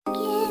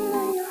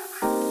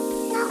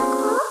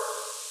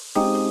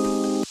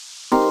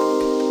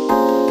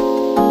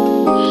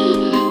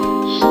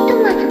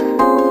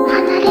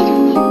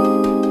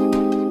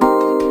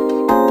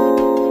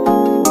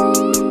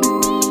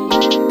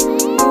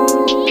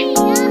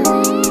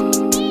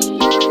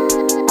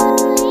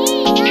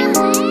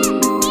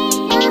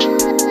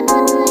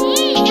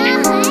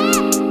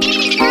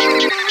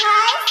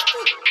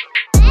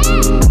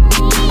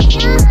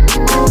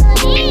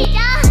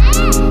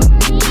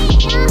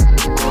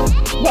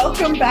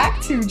Welcome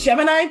back to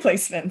Gemini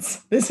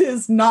Placements. This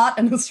is not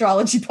an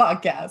astrology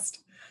podcast.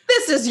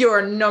 This is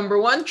your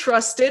number one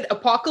trusted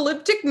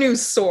apocalyptic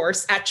news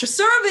source at your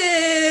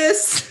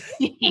service.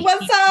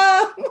 What's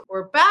up?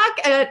 We're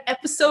back at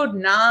episode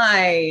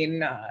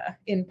 9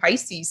 in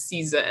Pisces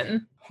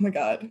season. Oh my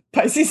God.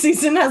 Pisces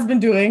season has been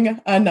doing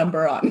a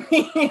number on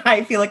me.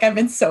 I feel like I've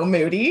been so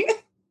moody.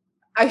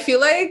 I feel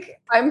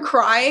like I'm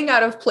crying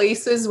out of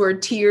places where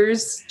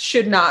tears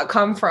should not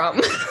come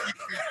from.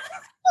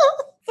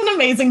 It's an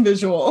amazing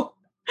visual.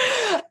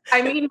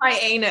 I mean, my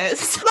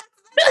anus.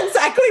 That's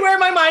exactly where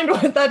my mind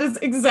went. That is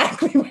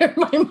exactly where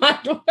my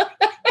mind went.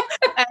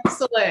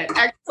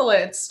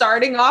 Excellent.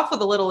 Starting off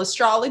with a little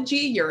astrology,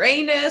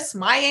 Uranus,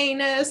 my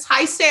anus.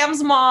 Hi,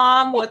 Sam's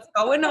mom. What's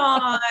going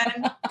on?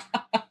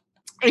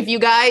 If you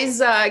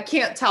guys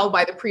can't tell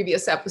by the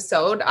previous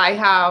episode, I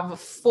have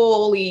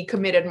fully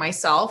committed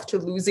myself to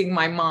losing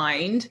my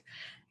mind.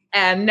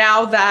 And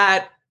now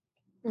that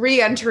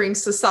re-entering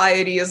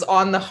society is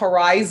on the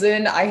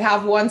horizon, I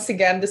have once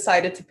again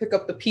decided to pick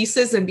up the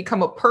pieces and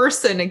become a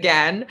person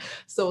again.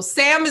 So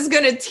Sam is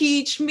going to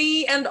teach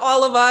me and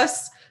all of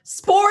us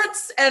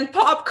sports and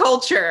pop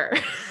culture.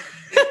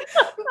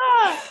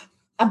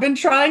 I've been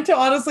trying to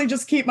honestly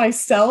just keep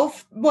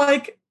myself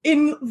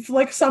in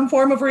some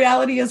form of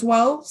reality as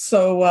well.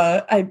 So,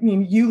 I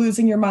mean, you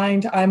losing your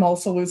mind, I'm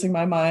also losing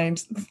my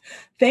mind.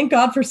 Thank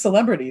God for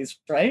celebrities,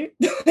 right?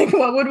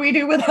 What would we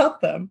do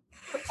without them?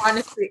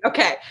 Honestly,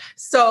 okay.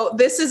 So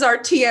this is our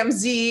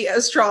TMZ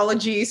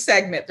astrology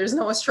segment. There's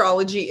no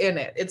astrology in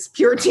it. It's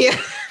pure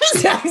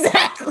TMZ. Yeah,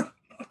 exactly.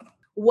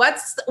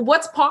 What's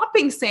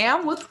popping,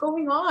 Sam? What's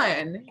going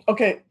on?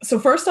 Okay, so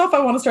first off,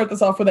 I want to start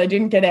this off with I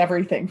didn't get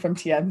everything from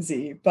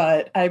TMZ,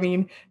 but I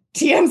mean,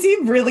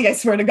 TMZ really, I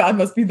swear to God,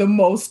 must be the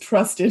most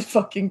trusted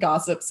fucking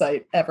gossip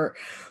site ever.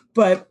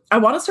 But I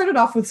want to start it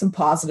off with some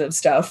positive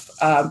stuff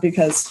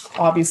because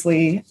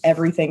obviously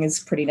everything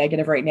is pretty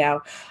negative right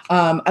now.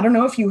 I don't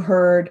know if you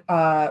heard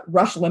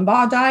Rush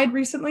Limbaugh died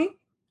recently.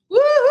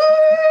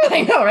 Woo-hoo!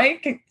 I know,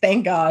 right?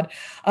 Thank God.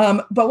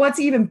 But what's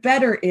even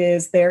better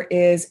is there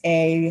is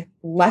a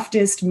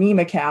leftist meme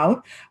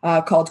account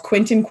called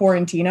Quentin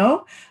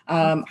Quarantino.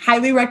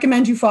 Highly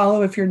recommend you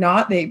follow if you're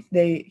not.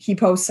 He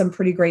posts some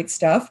pretty great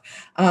stuff.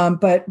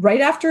 But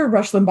right after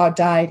Rush Limbaugh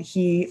died,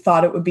 he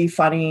thought it would be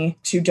funny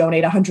to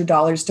donate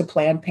 $100 to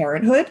Planned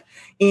Parenthood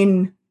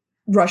in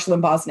Rush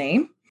Limbaugh's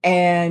name.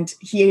 And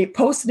he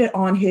posted it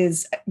on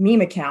his meme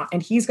account.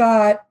 And he's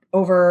got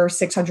over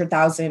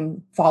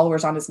 600,000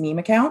 followers on his meme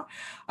account.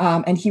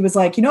 And he was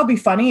like, it'd be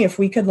funny if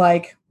we could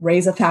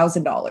raise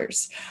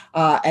 $1,000.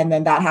 And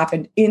then that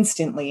happened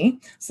instantly.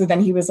 So then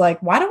he was like,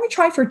 why don't we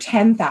try for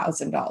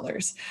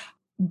 $10,000?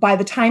 By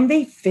the time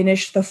they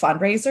finished the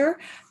fundraiser,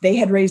 they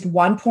had raised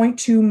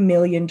 $1.2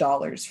 million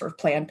for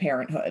Planned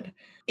Parenthood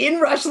in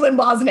Rush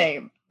Limbaugh's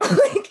name.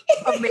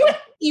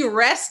 You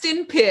rest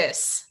in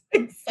piss.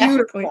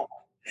 Exactly.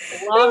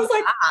 Love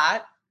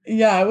that.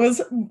 Yeah, it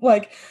was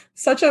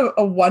such a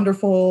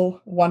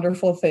wonderful,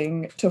 wonderful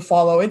thing to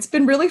follow. It's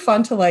been really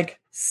fun to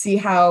see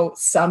how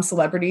some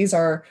celebrities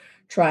are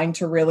trying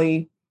to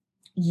really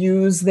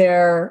use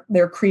their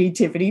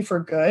creativity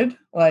for good.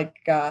 Like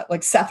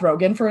Seth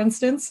Rogen, for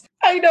instance.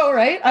 I know,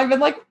 right? I've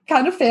been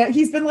kind of fan.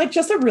 He's been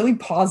just a really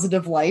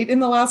positive light in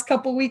the last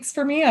couple weeks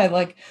for me.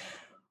 I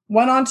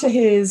went onto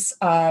his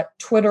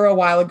Twitter a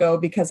while ago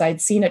because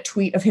I'd seen a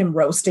tweet of him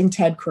roasting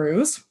Ted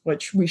Cruz,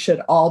 which we should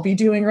all be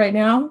doing right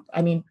now.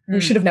 I mean, we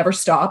should have never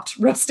stopped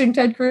roasting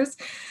Ted Cruz.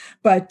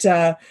 But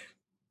Seth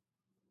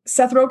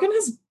Rogen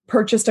has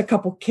purchased a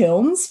couple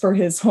kilns for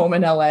his home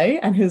in LA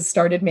and has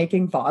started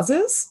making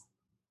vases.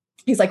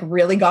 He's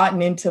really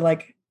gotten into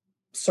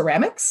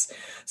ceramics.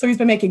 So he's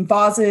been making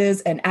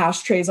vases and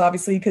ashtrays,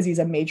 obviously, because he's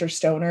a major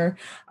stoner.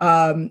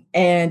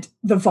 And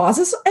the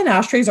vases and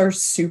ashtrays are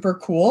super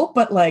cool,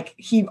 but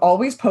he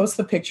always posts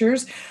the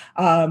pictures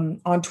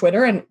on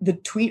Twitter, and the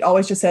tweet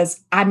always just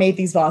says, I made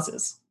these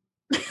vases.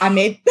 I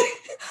made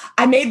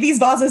these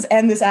vases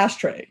and this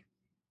ashtray.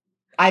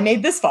 I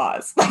made this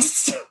vase.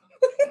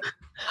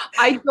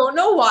 I don't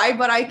know why,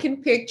 but I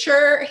can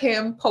picture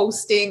him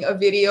posting a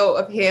video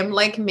of him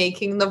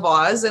making the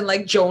vase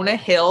and Jonah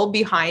Hill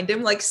behind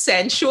him,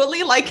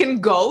 sensually, in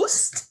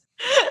Ghost,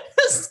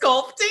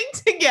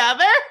 sculpting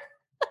together.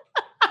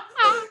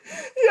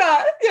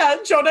 Yeah,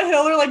 Jonah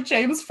Hill or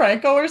James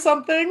Franco or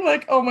something.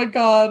 Oh my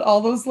God,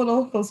 all those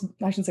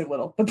I shouldn't say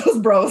little, but those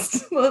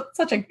bros.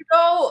 Such a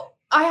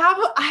I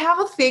have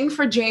a thing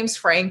for James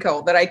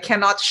Franco that I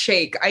cannot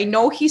shake. I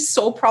know he's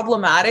so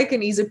problematic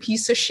and he's a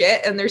piece of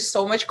shit and there's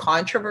so much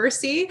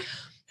controversy,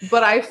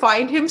 but I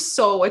find him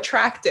so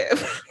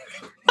attractive.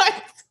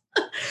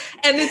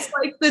 And it's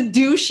the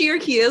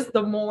douchier he is,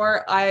 the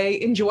more I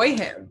enjoy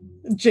him.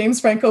 James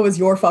Franco is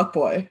your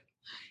fuckboy.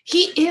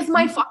 He is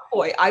my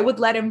fuckboy. I would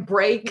let him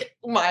break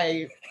my...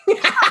 You were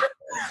going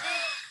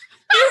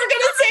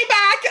to say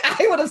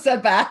back. I would have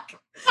said back.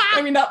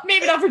 I mean,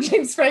 maybe not for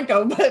James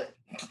Franco, but...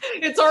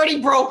 It's already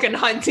broken,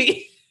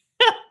 hunty.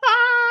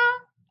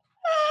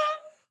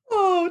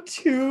 Oh Oh,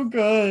 too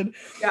good.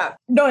 Yeah.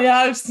 No, yeah,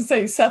 I was just to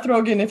say, Seth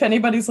Rogen, if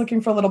anybody's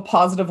looking for a little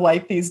positive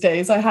life these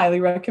days, I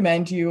highly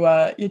recommend you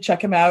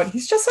check him out.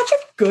 He's just such a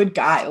good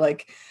guy.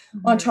 Like,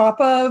 on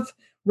top of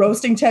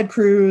roasting Ted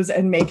Cruz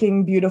and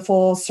making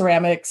beautiful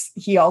ceramics,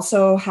 he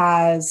also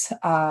has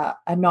a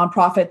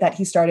nonprofit that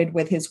he started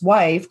with his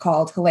wife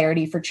called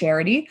Hilarity for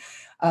Charity.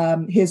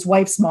 His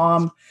wife's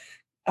mom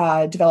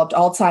developed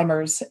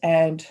Alzheimer's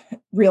and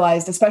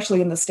realized, especially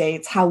in the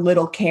States, how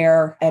little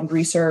care and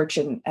research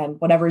and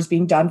whatever is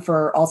being done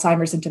for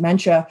Alzheimer's and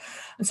dementia.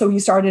 And so he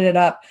started it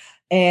up,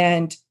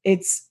 and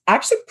it's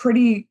actually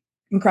pretty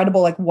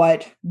incredible, like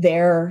what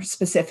their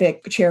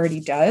specific charity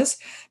does,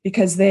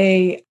 because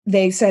they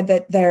said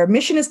that their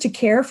mission is to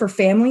care for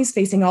families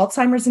facing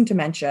Alzheimer's and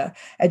dementia,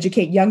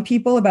 educate young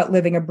people about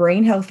living a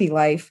brain healthy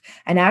life,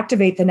 and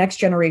activate the next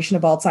generation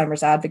of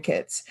Alzheimer's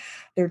advocates.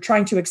 They're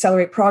trying to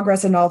accelerate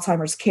progress in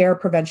Alzheimer's care,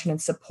 prevention,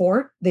 and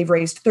support. They've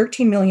raised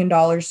 $13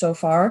 million so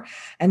far,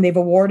 and they've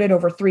awarded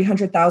over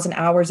 300,000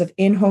 hours of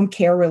in-home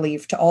care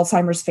relief to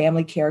Alzheimer's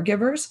family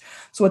caregivers.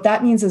 So what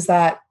that means is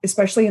that,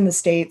 especially in the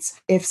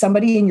States, if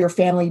somebody in your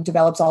family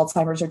develops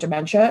Alzheimer's or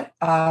dementia,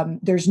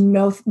 there's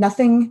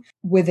nothing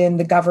within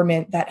the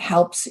government that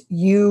helps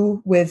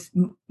you with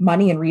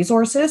money and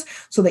resources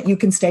so that you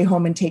can stay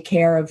home and take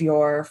care of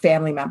your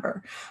family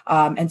member.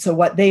 And so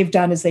what they've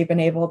done is they've been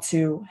able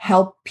to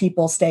help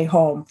people stay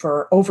home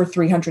for over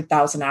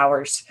 300,000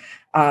 hours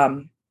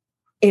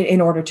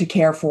in order to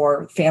care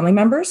for family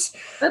members.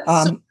 That's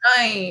so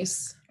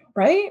nice.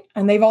 Right.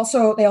 And they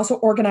also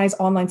organize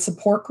online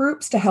support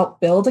groups to help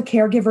build a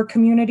caregiver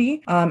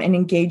community and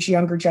engage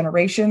younger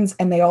generations.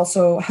 And they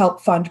also help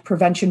fund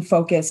prevention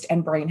focused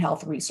and brain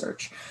health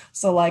research.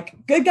 So like,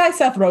 good guy,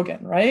 Seth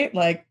Rogen, right?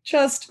 Like,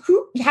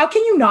 how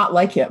can you not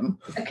like him?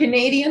 A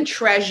Canadian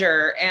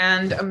treasure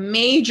and a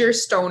major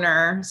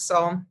stoner.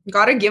 So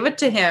gotta give it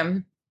to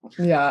him.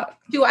 Yeah.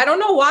 Dude, I don't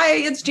know why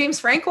it's James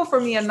Franco for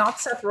me and not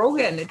Seth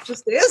Rogen. It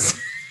just is.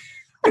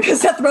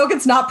 Because Seth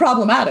Rogen's not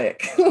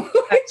problematic.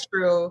 That's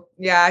true.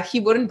 Yeah, he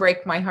wouldn't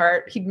break my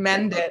heart. He'd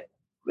mend it.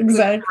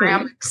 Exactly.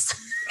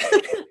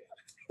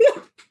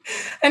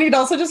 And he'd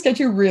also just get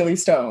you really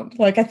stoned.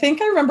 Like, I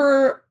think I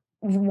remember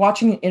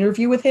watching an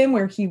interview with him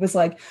where he was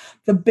like,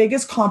 the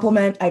biggest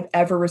compliment I've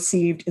ever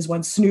received is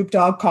when Snoop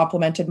Dogg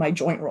complimented my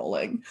joint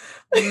rolling.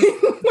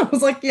 I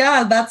was like,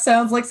 yeah, that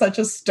sounds like such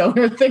a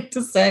stoner thing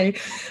to say.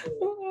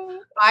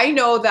 I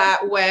know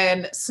that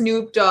when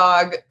Snoop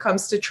Dogg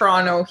comes to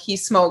Toronto, he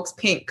smokes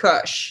pink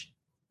kush,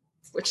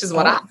 which is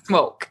what I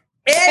smoke.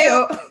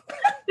 Ew.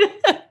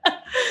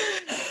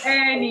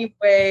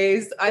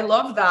 Anyways, I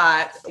love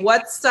that.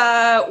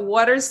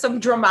 What are some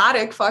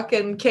dramatic,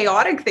 fucking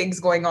chaotic things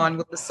going on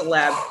with the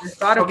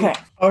celeb? Okay.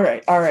 All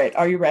right.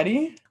 Are you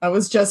ready? I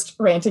was just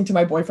ranting to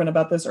my boyfriend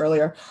about this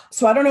earlier.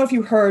 So I don't know if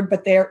you heard,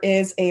 but there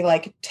is a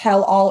like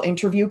tell-all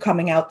interview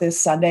coming out this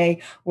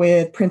Sunday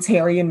with Prince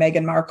Harry and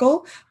Meghan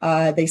Markle.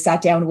 They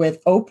sat down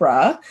with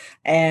Oprah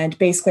and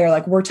basically are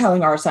like, we're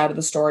telling our side of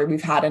the story.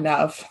 We've had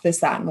enough, this,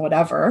 that, and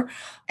whatever.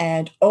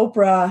 And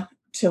Oprah,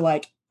 to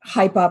like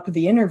hype up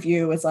the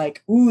interview, is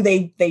like, ooh,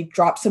 they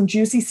dropped some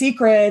juicy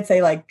secrets.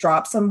 They like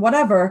dropped some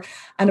whatever.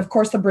 And of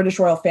course, the British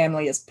royal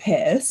family is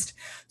pissed.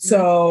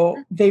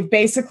 So they've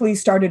basically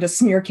started a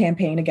smear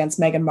campaign against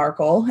Meghan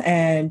Markle.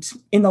 And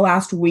in the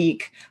last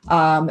week,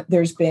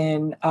 there's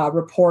been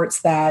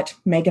reports that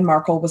Meghan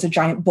Markle was a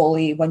giant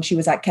bully when she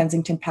was at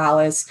Kensington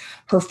Palace.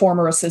 Her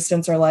former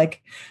assistants are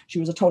like, she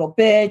was a total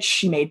bitch.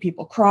 She made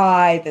people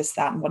cry, this,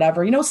 that, and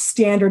whatever. You know,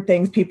 standard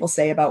things people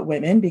say about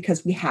women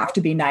because we have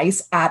to be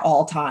nice at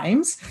all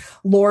times.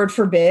 Lord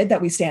forbid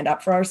that we stand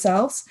up for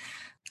ourselves.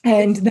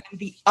 And then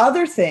the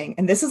other thing,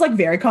 and this is like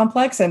very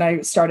complex, and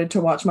I started to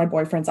watch my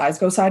boyfriend's eyes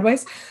go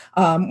sideways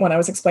when I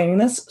was explaining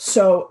this.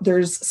 So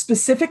there's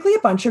specifically a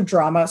bunch of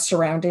drama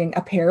surrounding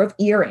a pair of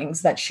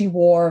earrings that she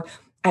wore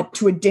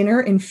to a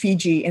dinner in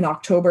Fiji in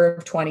October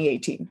of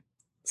 2018.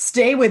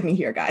 Stay with me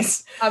here,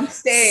 guys. I'm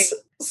staying.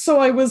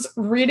 So I was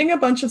reading a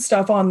bunch of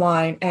stuff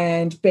online,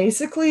 and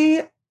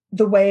basically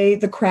the way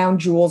the Crown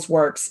Jewels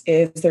works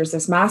is there's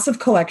this massive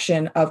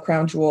collection of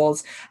Crown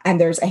Jewels, and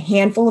there's a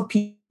handful of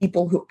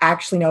people who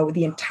actually know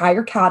the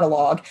entire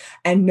catalog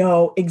and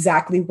know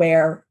exactly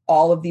where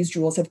all of these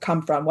jewels have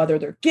come from, whether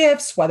they're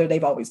gifts, whether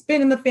they've always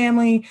been in the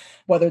family,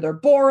 whether they're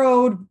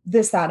borrowed,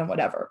 this, that, and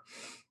whatever.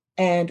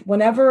 And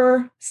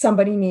whenever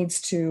somebody needs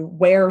to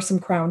wear some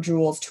Crown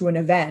Jewels to an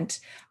event,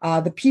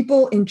 the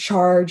people in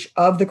charge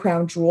of the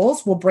Crown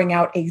Jewels will bring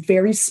out a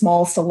very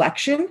small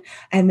selection,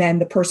 and then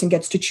the person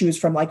gets to choose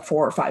from like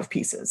 4 or 5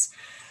 pieces.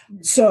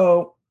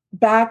 So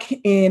back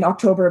in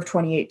October of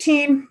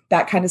 2018,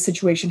 that kind of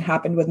situation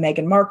happened with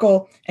Meghan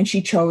Markle, and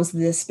she chose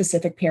this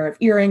specific pair of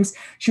earrings.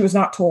 She was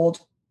not told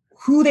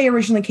who they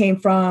originally came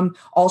from.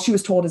 All she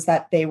was told is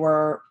that they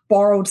were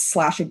borrowed /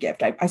 a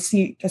gift. I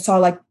saw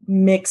like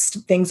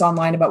mixed things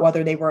online about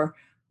whether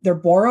they're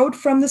borrowed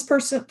from this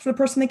person, for the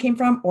person they came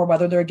from, or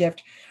whether they're a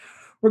gift.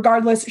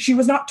 Regardless, she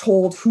was not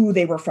told who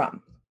they were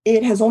from.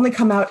 It has only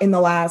come out in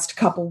the last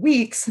couple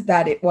weeks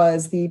that it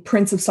was the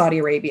Prince of Saudi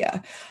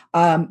Arabia.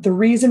 The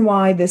reason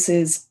why this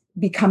is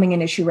becoming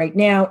an issue right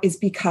now is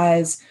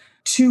because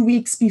 2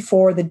 weeks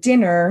before the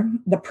dinner,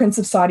 the Prince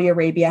of Saudi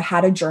Arabia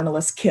had a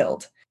journalist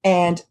killed.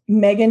 And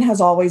Meghan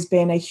has always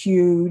been a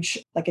huge,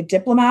 like a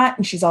diplomat,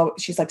 and she's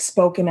like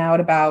spoken out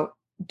about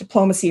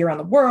diplomacy around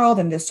the world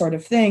and this sort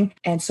of thing.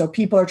 And so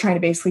people are trying to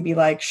basically be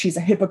like, she's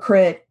a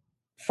hypocrite,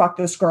 fuck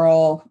this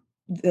girl,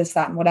 this,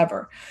 that, and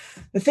whatever.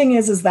 The thing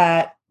is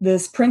that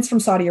this prince from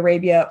Saudi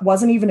Arabia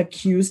wasn't even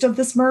accused of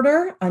this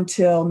murder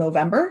until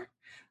November.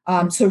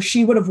 So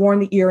she would have worn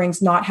the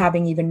earrings not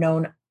having even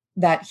known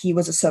that he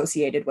was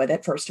associated with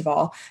it, first of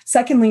all.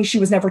 Secondly, she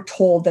was never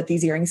told that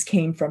these earrings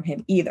came from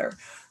him either.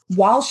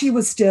 While she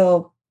was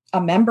still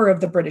a member of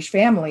the British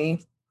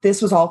family,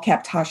 this was all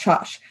kept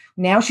hush-hush.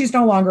 Now she's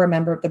no longer a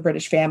member of the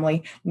British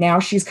family. Now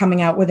she's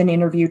coming out with an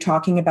interview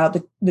talking about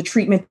the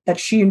treatment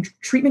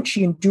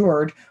she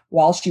endured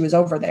while she was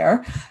over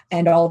there.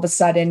 And all of a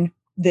sudden,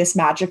 this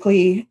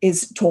magically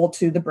is told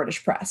to the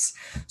British press.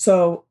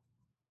 So,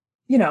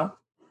 you know,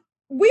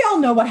 we all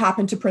know what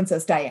happened to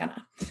Princess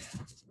Diana.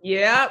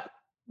 Yep.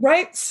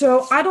 Right.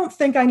 So I don't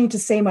think I need to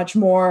say much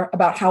more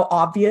about how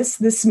obvious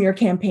this smear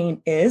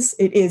campaign is.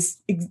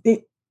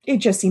 It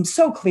just seems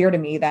so clear to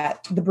me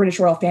that the British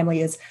royal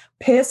family is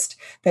pissed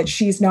that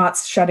she's not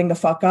shutting the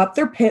fuck up.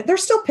 They're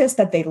still pissed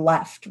that they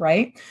left.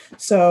 Right.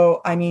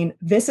 So, I mean,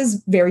 this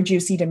is very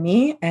juicy to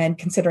me. And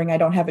considering I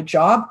don't have a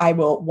job, I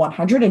will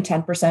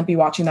 110% be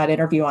watching that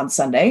interview on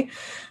Sunday.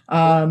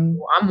 I'm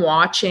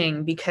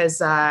watching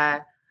because,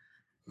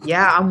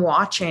 I'm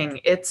watching.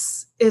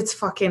 It's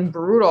fucking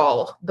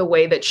brutal the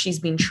way that she's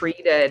been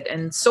treated,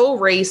 and so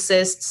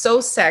racist, so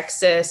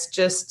sexist.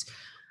 Just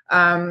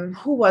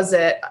who was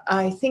it?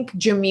 I think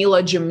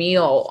Jamila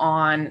Jamil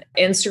on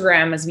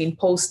Instagram has been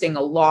posting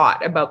a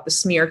lot about the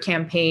smear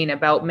campaign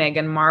about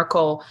Meghan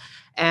Markle,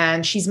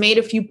 and she's made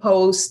a few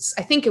posts.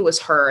 I think it was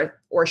her,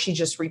 or she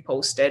just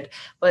reposted,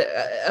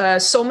 but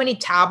so many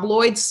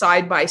tabloids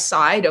side by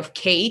side of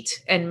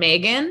Kate and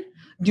Meghan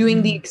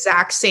doing the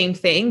exact same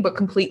thing, but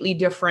completely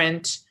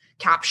different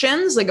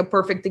captions. Like a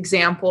perfect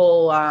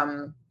example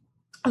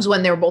was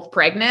when they were both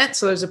pregnant.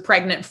 So there's a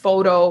pregnant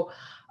photo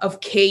of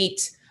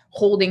Kate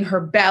holding her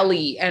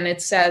belly, and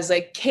it says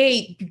like,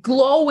 Kate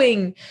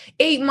glowing,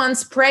 8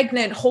 months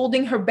pregnant,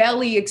 holding her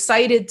belly,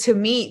 excited to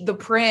meet the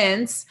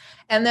prince.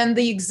 And then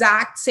the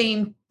exact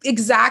same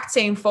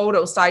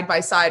photo side by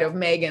side of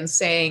Meghan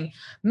saying,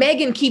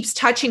 Meghan keeps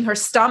touching her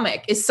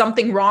stomach. Is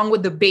something wrong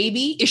with the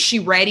baby? Is she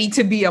ready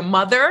to be a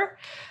mother?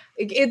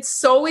 It's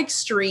so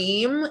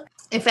extreme.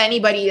 If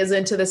anybody is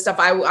into this stuff,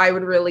 I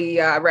would really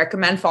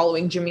recommend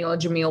following Jamila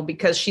Jamil,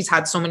 because she's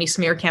had so many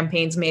smear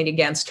campaigns made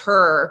against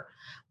her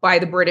by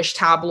the British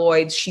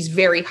tabloids. She's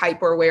very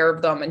hyper aware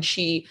of them, and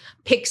she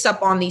picks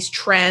up on these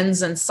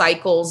trends and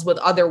cycles with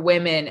other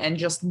women and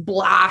just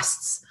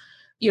blasts,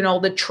 you know,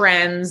 the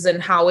trends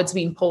and how it's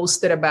being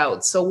posted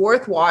about. So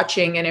worth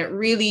watching. And it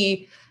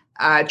really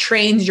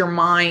trains your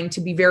mind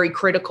to be very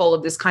critical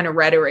of this kind of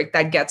rhetoric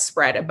that gets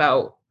spread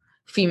about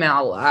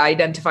female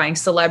identifying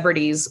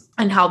celebrities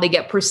and how they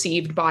get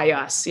perceived by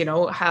us. You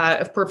know,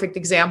 a perfect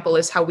example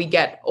is how we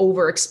get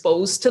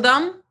overexposed to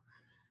them.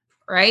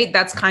 Right?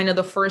 That's kind of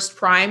the first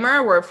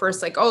primer, where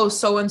first like, oh,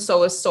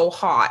 so-and-so is so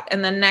hot.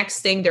 And then next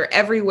thing, they're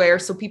everywhere.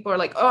 So people are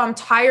like, oh, I'm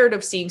tired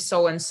of seeing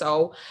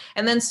so-and-so.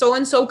 And then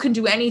so-and-so can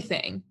do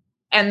anything.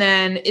 And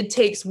then it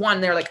takes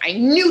one, they're like, I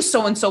knew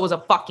so-and-so was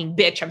a fucking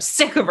bitch. I'm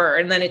sick of her.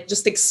 And then it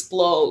just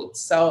explodes.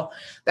 So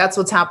that's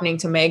what's happening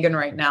to Meghan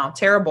right now.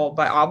 Terrible.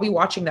 But I'll be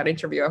watching that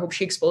interview. I hope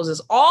she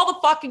exposes all the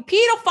fucking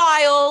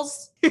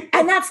pedophiles.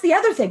 And that's the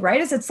other thing,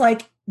 right? Is it's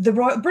like, the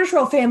British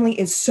royal family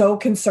is so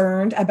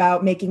concerned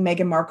about making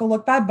Meghan Markle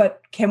look bad,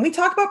 but can we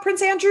talk about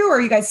Prince Andrew, or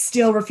are you guys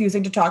still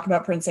refusing to talk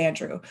about Prince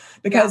Andrew?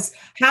 Because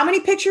How many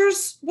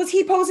pictures was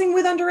he posing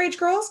with underage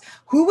girls?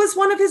 Who was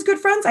one of his good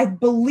friends? I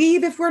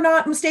believe, if we're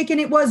not mistaken,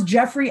 it was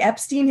Jeffrey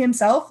Epstein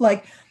himself.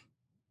 Like,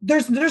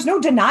 there's no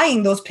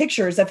denying those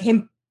pictures of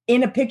him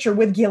in a picture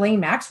with Ghislaine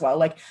Maxwell.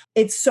 Like,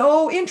 it's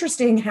so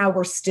interesting how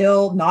we're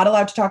still not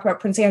allowed to talk about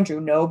Prince Andrew.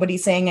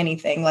 Nobody's saying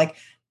anything. Like,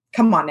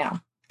 come on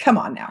now.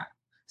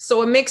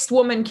 So a mixed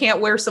woman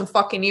can't wear some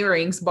fucking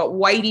earrings, but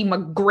Whitey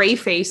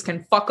McGrayface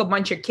can fuck a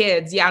bunch of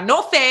kids. Yeah,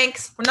 no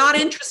thanks. We're not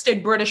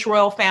interested, British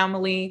royal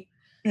family.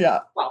 Yeah.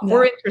 Well,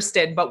 we're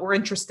interested, but we're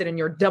interested in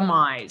your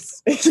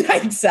demise.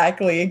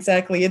 Exactly.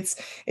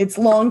 It's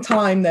long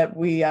time that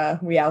we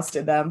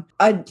ousted them.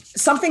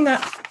 Something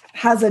that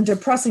has a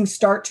depressing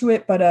start to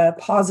it, but a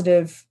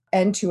positive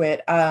end to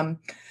it,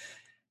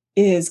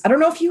 is, I don't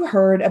know if you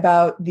heard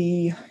about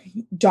the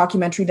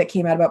documentary that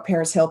came out about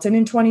Paris Hilton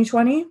in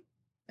 2020.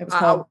 It was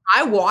called,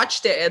 I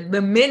watched it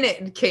the minute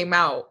it came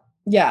out.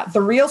 Yeah, The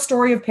Real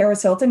Story of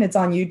Paris Hilton. It's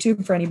on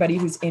YouTube for anybody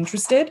who's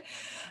interested.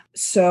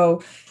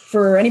 So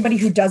for anybody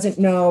who doesn't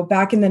know,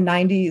 back in the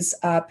 90s,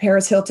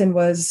 Paris Hilton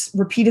was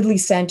repeatedly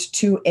sent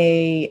to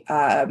a,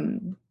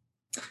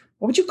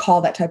 what would you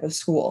call that type of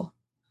school?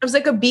 It was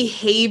like a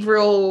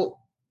behavioral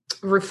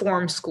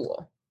reform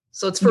school.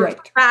 So it's for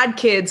bad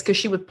kids, because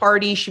she would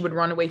party, she would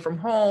run away from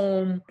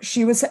home.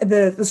 She was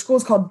the school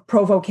is called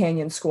Provo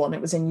Canyon School, and it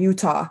was in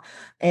Utah.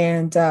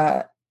 And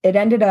it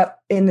ended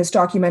up in this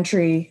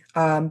documentary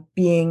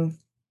being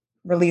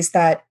released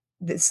that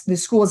this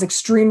school is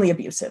extremely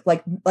abusive.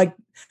 Like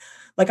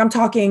I'm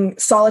talking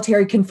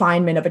solitary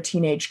confinement of a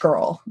teenage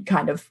girl,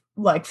 kind of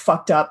like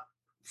fucked up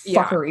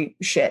fuckery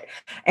shit.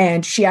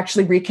 And she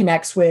actually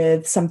reconnects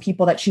with some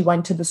people that she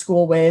went to the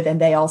school with,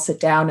 and they all sit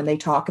down and they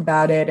talk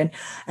about it.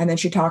 And then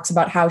she talks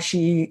about how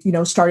she,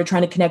 started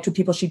trying to connect with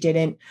people she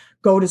didn't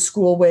go to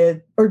school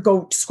with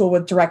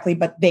directly,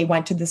 but they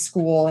went to the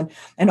school,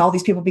 and all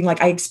these people being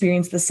like, I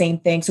experienced the same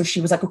thing. So she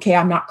was like, okay,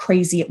 I'm not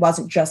crazy. It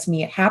wasn't just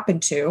me. It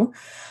happened to.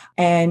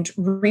 And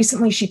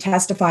recently she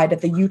testified at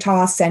the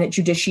Utah Senate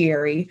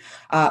Judiciary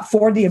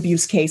for the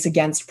abuse case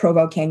against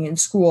Provo Canyon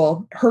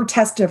School.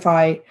 What's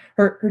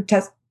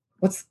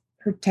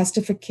her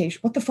testification?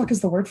 What the fuck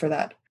is the word for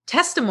that?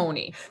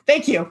 Testimony.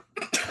 Thank you.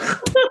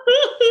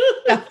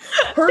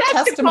 Her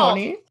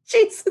testimony.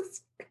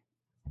 Jesus.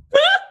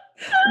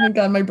 Oh my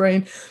God, my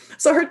brain.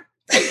 So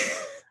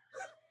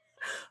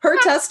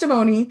her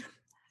testimony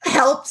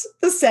helped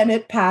the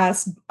Senate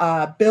pass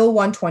Bill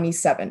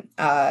 127.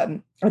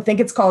 I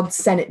think it's called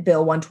Senate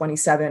Bill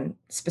 127,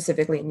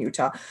 specifically in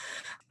Utah,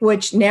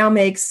 which now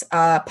makes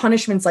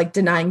punishments like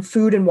denying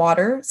food and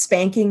water,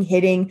 spanking,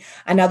 hitting,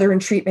 and other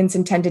treatments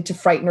intended to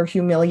frighten or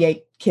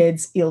humiliate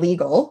kids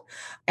illegal.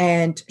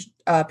 And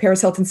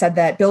Paris Hilton said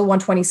that Bill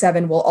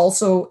 127 will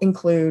also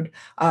include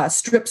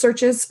strip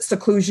searches,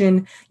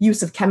 seclusion,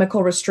 use of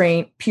chemical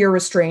restraint, peer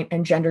restraint,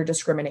 and gender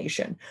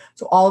discrimination.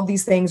 So all of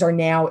these things are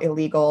now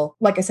illegal.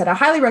 Like I said, I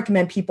highly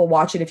recommend people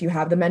watch it if you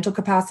have the mental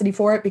capacity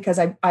for it, because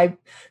I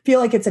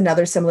feel like it's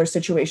another similar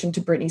situation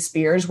to Britney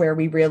Spears, where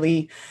we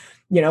really,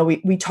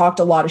 we talked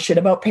a lot of shit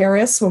about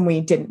Paris when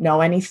we didn't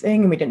know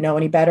anything and we didn't know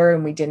any better,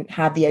 and we didn't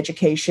have the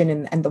education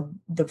and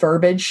the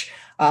verbiage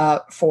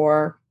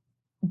for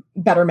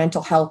better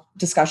mental health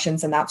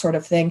discussions and that sort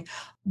of thing.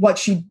 What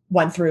she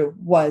went through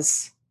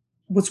was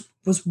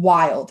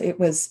wild. It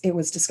was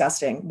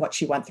disgusting what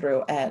she went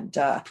through. And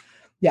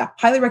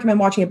highly recommend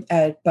watching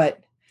it.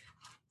 But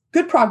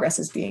good progress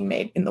is being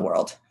made in the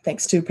world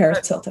thanks to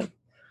Paris Hilton.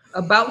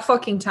 About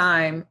fucking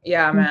time.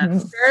 Yeah, man.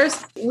 Mm-hmm.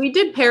 Paris, we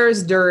did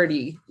Paris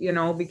dirty,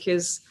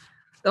 because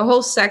the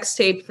whole sex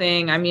tape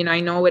thing, I mean,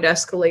 I know it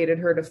escalated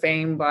her to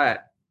fame,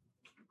 but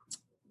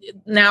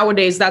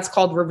nowadays that's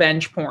called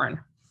revenge porn.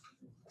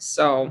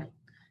 So,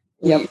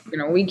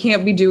 we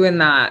can't be doing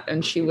that.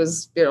 And she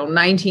was,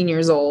 19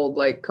 years old.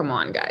 Like, come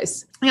on,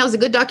 guys. Yeah, it was a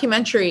good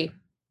documentary.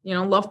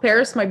 Love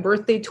Paris, my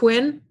birthday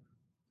twin.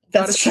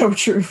 That's so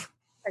true.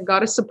 I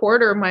got to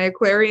support her, my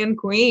Aquarian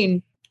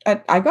queen.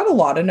 I've got a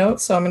lot of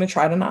notes, so I'm going to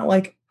try to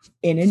not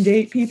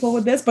inundate people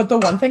with this. But the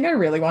one thing I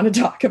really want to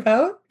talk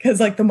about, because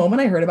the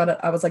moment I heard about it,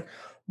 I was like,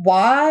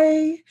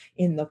 why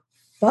in the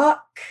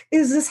fuck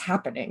is this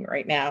happening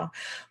right now?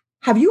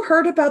 Have you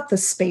heard about the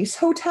Space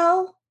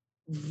Hotel?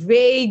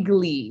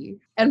 Vaguely.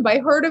 And by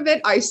heard of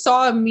it, I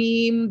saw a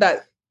meme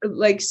that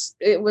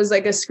it was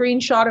a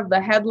screenshot of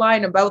the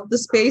headline about the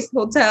Space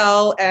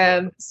Hotel,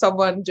 and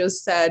someone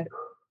just said,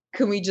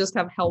 can we just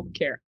have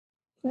healthcare?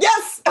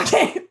 Yes.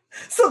 Okay.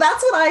 So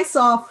that's what I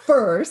saw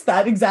first,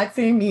 that exact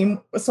same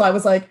meme. So I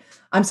was like,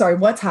 I'm sorry,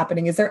 what's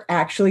happening? Is there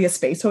actually a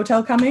space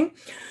hotel coming?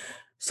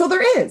 So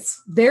there is.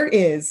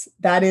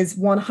 That is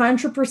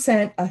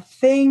 100% a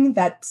thing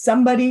that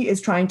somebody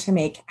is trying to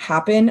make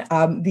happen.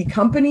 The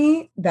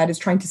company that is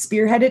trying to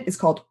spearhead it is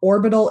called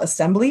Orbital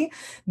Assembly.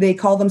 They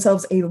call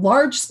themselves a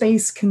large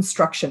space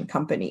construction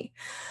company.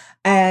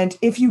 And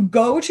if you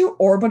go to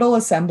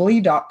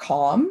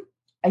orbitalassembly.com,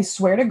 I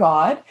swear to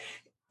God,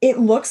 it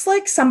looks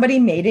like somebody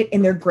made it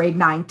in their grade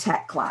 9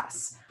 tech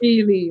class.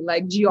 Really?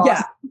 Like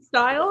geography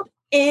style?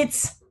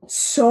 It's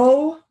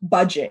so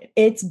budget.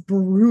 It's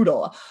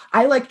brutal.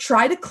 I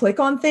try to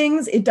click on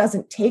things. It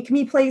doesn't take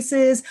me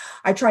places.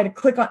 I try to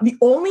click on the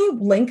only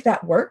link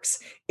that works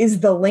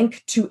is the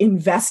link to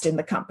invest in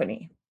the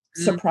company.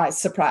 Surprise,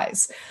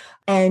 surprise.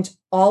 And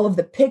all of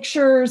the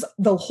pictures,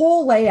 the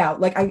whole layout.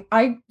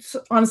 I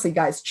honestly,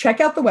 guys, check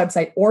out the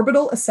website,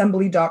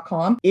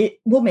 orbitalassembly.com. It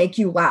will make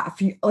you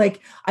laugh.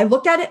 I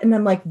looked at it and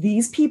I'm like,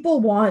 these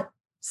people want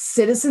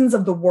citizens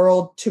of the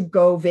world to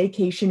go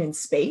vacation in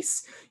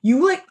space.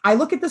 I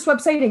look at this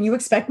website and you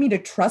expect me to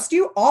trust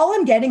you? All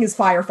I'm getting is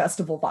Fire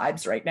Festival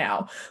vibes right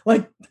now.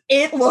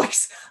 It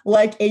looks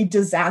like a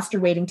disaster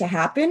waiting to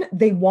happen.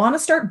 They want to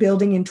start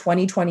building in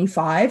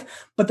 2025,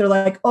 but they're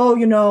like,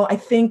 I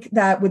think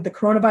that with the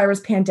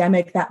coronavirus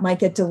pandemic, that might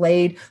get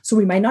delayed. So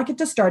we might not get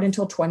to start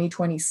until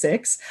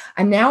 2026.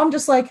 And now I'm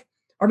just like,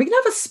 are we going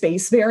to have a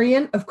space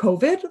variant of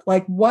COVID?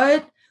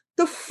 What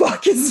the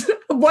fuck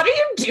what are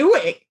you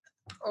doing?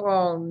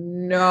 Oh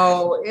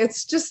no,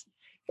 it's just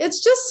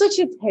such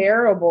a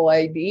terrible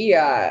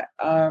idea.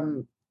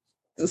 The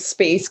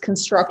space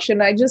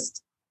construction. It's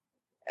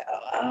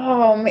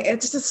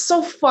just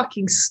so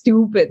fucking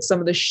stupid,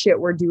 some of the shit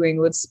we're doing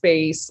with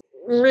space.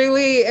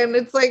 Really. And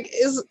it's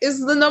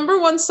is the number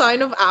one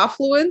sign of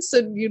affluence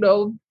and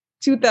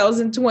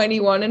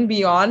 2021 and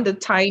beyond a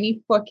tiny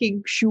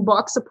fucking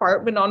shoebox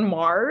apartment on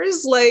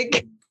Mars?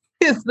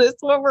 Is this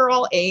what we're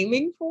all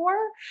aiming for?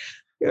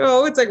 You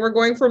know, it's like we're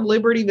going from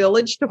Liberty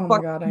Village to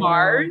God,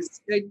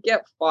 Mars. Like,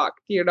 get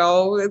fucked, you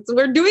know?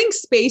 We're doing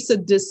space a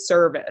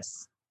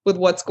disservice with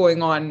what's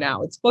going on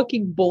now. It's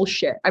fucking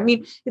bullshit. I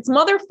mean, it's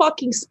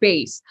motherfucking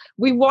space.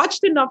 We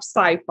watched enough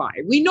sci-fi.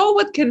 We know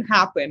what can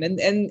happen.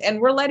 And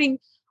we're letting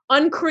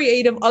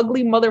uncreative,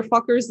 ugly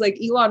motherfuckers like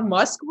Elon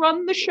Musk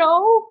run the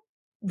show.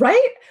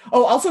 Right?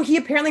 Oh, also, he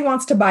apparently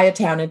wants to buy a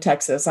town in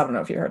Texas. I don't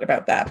know if you heard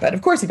about that, but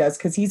of course he does,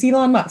 because he's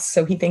Elon Musk.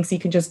 So he thinks he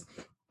can just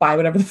buy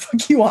whatever the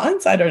fuck he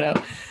wants. I don't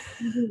know.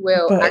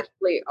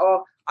 Actually,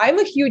 I'm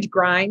a huge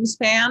Grimes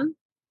fan.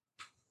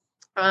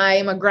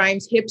 I'm a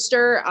Grimes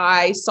hipster.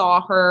 I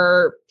saw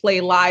her play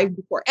live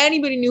before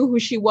anybody knew who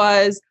she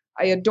was.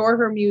 I adore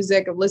her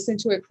music. I've listened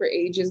to it for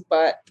ages,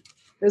 but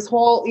this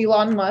whole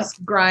Elon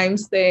Musk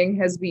Grimes thing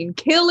has been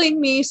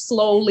killing me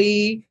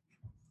slowly.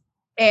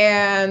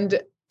 And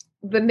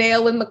the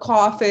nail in the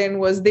coffin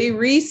was they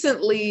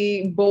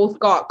recently both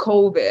got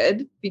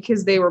COVID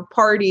because they were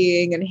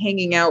partying and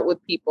hanging out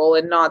with people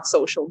and not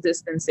social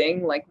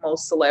distancing like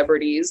most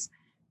celebrities.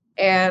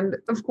 And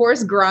of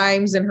course,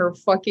 Grimes in her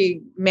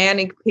fucking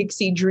manic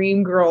pixie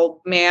dream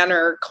girl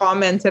manner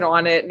commented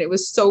on it. And it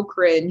was so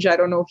cringe. I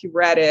don't know if you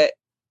read it.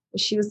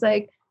 She was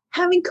like,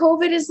 having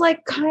COVID is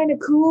like kind of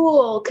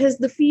cool because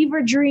the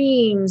fever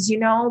dreams, you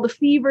know, the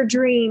fever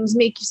dreams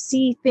make you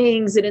see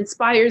things. It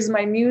inspires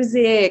my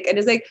music. And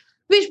it's like,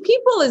 bitch,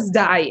 people is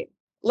dying.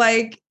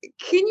 Like,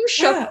 can you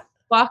shut the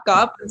fuck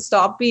up and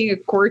stop being a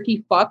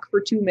quirky fuck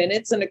for 2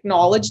 minutes and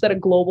acknowledge that a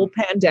global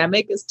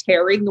pandemic is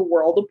tearing the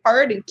world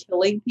apart and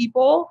killing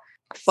people?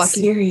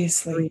 Fucking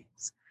seriously.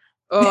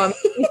 Oh, I'm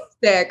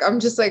sick. I'm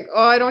just like,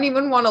 oh, I don't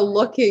even want to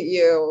look at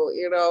you,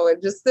 you know,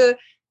 and just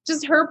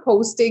her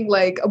posting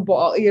like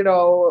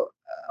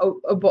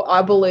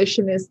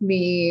abolitionist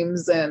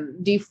memes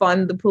and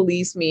defund the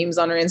police memes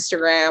on her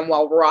Instagram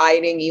while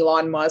riding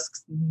Elon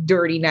Musk's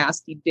dirty,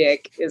 nasty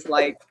dick is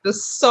like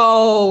just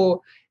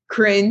so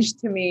cringe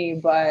to me,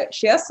 but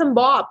she has some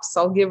bops.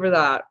 I'll give her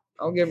that.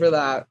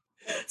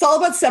 It's all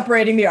about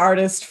separating the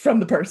artist from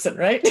the person,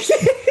 right?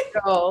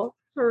 No,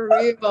 for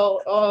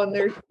real. Oh, and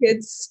their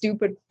kid's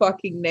stupid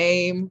fucking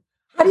name.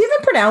 How do you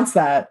even pronounce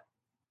that?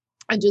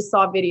 I just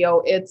saw a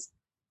video. It's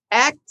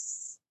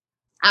X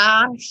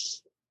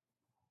Ash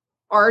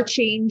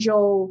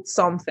Archangel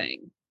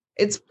something.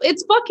 It's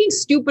fucking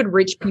stupid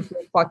rich people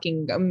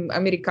fucking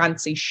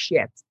Americanse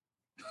shit.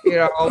 You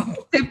know,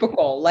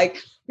 typical.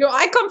 Like, you know,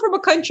 I come from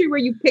a country where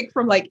you pick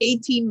from like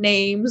 18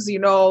 names, you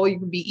know, you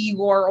can be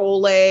Igor,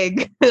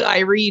 Oleg,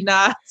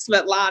 Irina,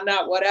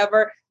 Svetlana,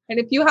 whatever. And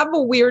if you have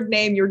a weird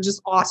name, you're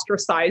just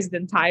ostracized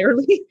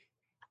entirely.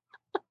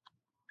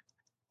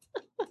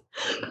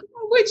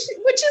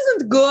 Which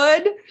isn't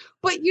good,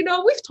 but you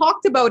know, we've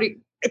talked about it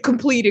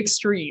complete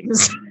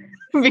extremes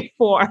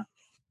before.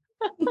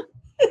 You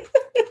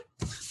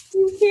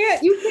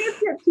can't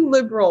get too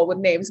liberal with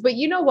names, but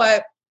you know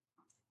what?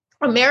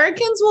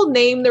 Americans will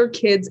name their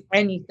kids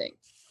anything.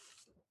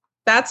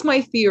 That's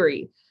my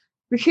theory.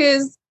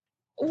 Because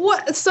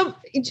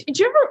did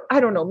you ever, I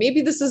don't know,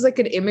 maybe this is like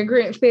an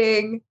immigrant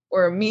thing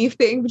or a me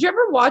thing, but you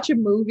ever watch a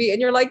movie and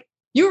you're like,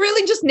 you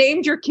really just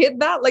named your kid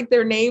that? Like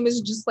their name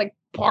is just like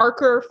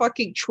Parker,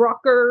 fucking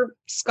Trucker,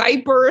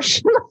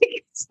 Skyper.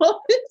 Like, so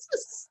this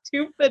is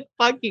stupid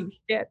fucking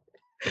shit.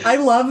 I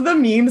love the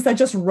memes that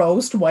just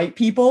roast white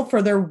people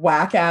for their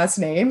whack ass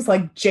names,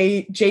 like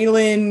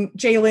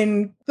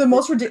Jalen, the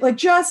most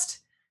ridiculous.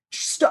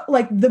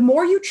 Like the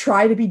more you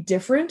try to be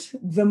different,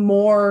 the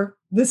more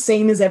the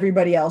same as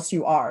everybody else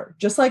you are.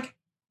 Just like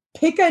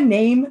pick a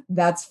name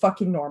that's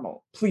fucking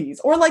normal, please.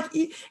 Or like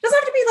it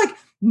doesn't have to be like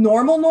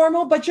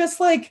normal, but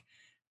just like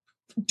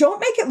don't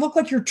make it look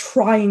like you're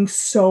trying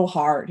so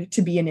hard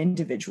to be an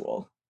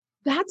individual.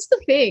 That's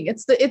the thing.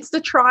 It's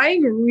the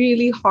trying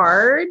really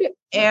hard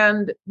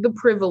and the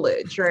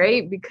privilege,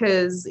 right?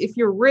 Because if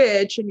you're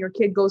rich and your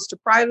kid goes to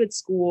private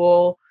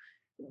school,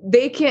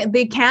 they can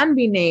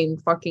be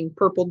named fucking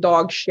purple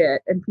dog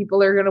shit, and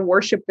people are gonna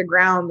worship the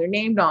ground they're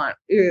named on,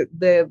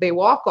 they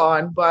walk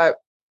on. But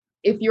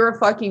if you're a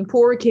fucking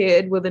poor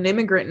kid with an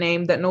immigrant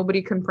name that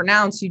nobody can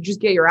pronounce, you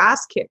just get your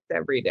ass kicked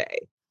every day.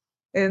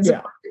 And it's a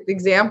perfect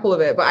example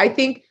of it. But I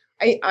think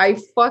I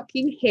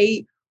fucking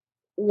hate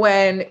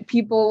when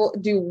people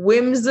do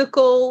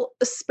whimsical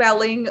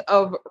spelling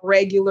of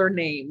regular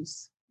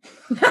names.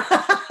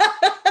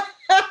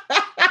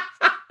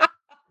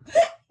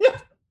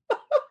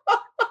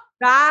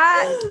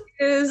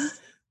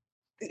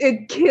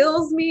 It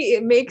kills me.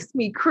 It makes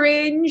me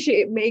cringe.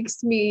 It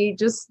makes me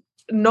just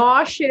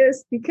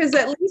nauseous, because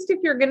at least if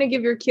you're going to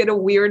give your kid a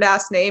weird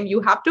ass name,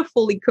 you have to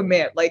fully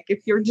commit. Like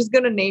if you're just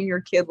going to name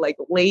your kid like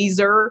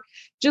Laser,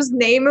 just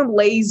name him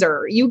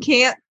Laser. You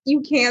can't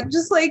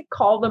just like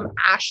call them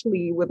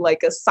Ashley with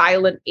like a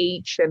silent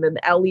H and an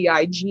Leigh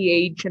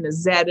and a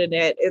Z in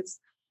it.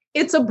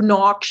 It's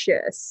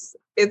obnoxious.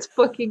 It's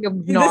fucking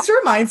obnoxious. This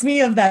reminds me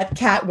of that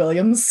Cat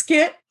Williams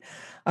skit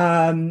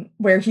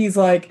where he's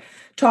like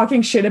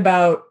talking shit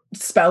about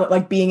spell it,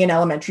 like being in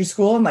elementary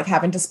school and like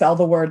having to spell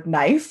the word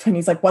knife. And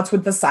he's like, what's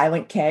with the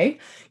silent K?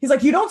 He's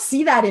like, you don't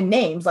see that in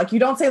names. Like, you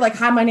don't say like,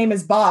 hi, my name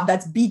is Bob.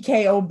 That's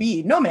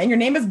BKOB. No, man, your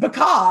name is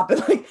Bacob.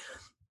 And like,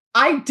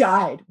 I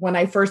died when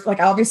I first, like,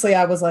 obviously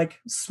I was like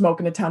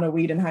smoking a ton of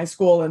weed in high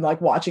school and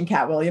like watching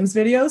Cat Williams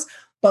videos.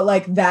 But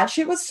like that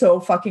shit was so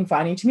fucking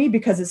funny to me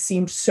because it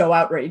seemed so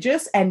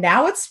outrageous. And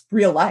now it's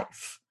real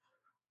life.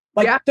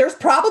 Like there's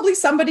probably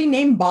somebody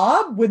named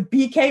Bob with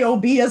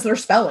BKOB as their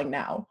spelling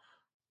now.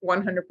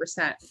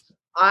 100%.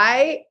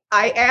 I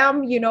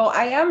am,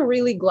 I am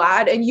really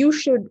glad, and you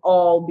should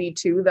all be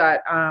too,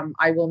 that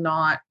I will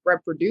not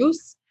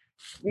reproduce,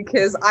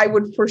 because I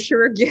would for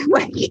sure give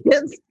my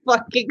kids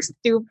fucking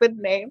stupid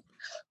names.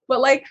 But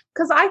like,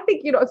 because I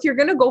think, if you're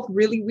going to go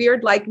really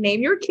weird, like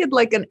name your kid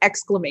like an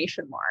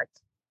exclamation mark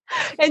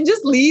and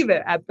just leave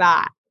it at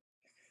that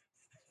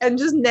and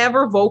just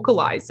never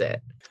vocalize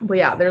it. But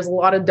yeah, there's a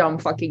lot of dumb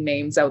fucking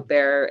names out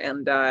there,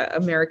 and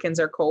Americans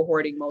are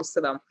cohorting most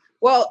of them.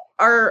 Well,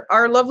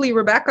 our lovely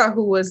Rebecca,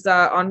 who was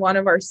on one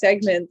of our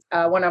segments,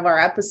 one of our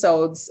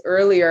episodes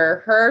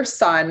earlier, her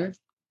son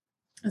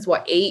is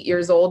 8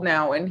 years old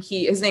now, and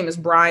his name is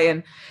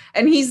Brian,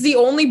 and he's the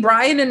only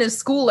Brian in his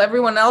school.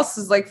 Everyone else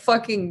is like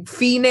fucking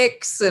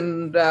Phoenix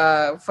and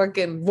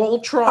fucking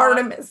Voltron,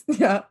 Artemis,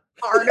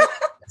 Artemis,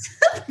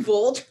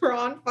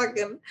 Voltron,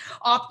 fucking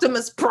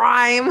Optimus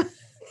Prime.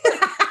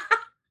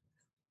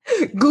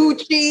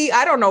 Gucci.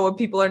 I don't know what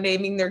people are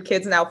naming their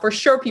kids now. For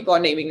sure, people are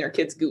naming their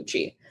kids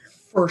Gucci.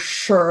 For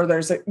sure,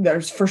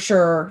 there's for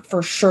sure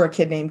a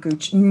kid named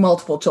Gucci,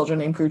 multiple children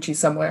named Gucci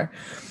somewhere.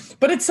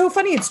 But it's so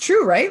funny. It's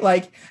true, right?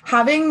 Like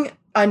having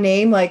a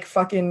name like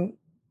fucking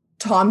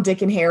Tom,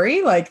 Dick, and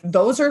Harry, like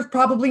those are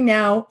probably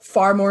now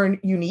far more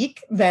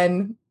unique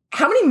than.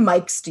 How many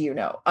Mikes do you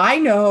know? I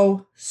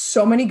know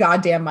so many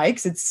goddamn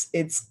Mikes.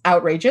 It's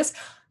outrageous.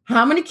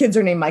 How many kids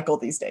are named Michael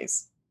these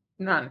days?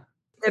 None.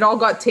 It all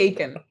got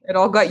taken. It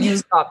all got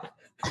used up.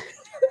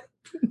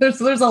 There's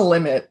a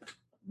limit.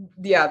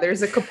 Yeah,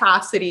 there's a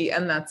capacity,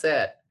 and that's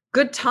it.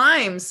 Good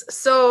times.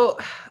 So,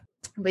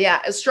 but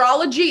yeah,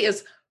 astrology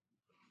is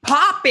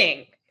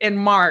popping in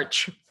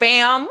March.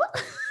 Bam.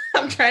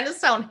 I'm trying to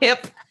sound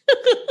hip.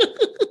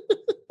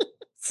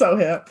 So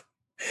hip.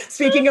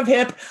 Speaking of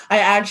hip, I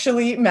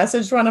actually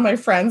messaged one of my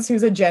friends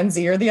who's a Gen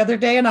Zer the other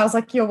day, and I was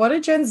like, yo, what do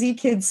Gen Z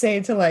kids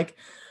say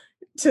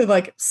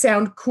to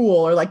sound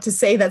cool, or like to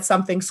say that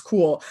something's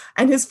cool?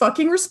 And his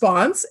fucking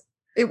response,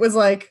 it was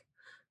like,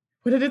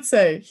 what did it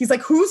say? He's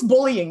like, who's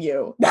bullying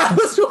you? That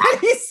was what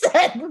he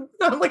said.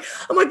 I'm like,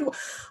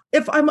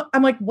 if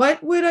I'm like,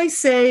 what would I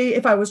say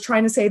if I was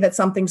trying to say that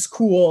something's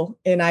cool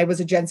and I was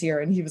a Gen Zer?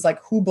 And he was like,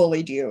 who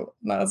bullied you?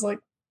 And I was like,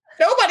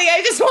 nobody.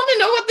 I just want to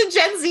know what the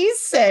Gen Zs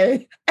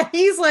say. And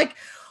he's like,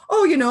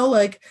 oh,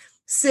 like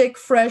sick,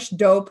 fresh,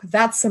 dope.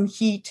 That's some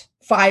heat,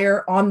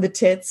 fire, on the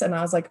tits. And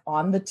I was like,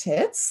 on the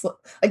tits?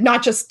 Like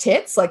not just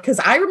tits? Like, because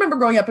I remember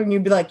growing up and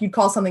you'd be like, you'd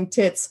call something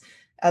tits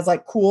as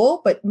like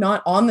cool, but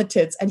not on the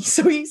tits. And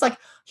so he's like,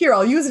 here,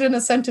 I'll use it in a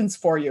sentence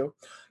for you.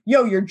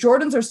 Yo, your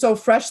Jordans are so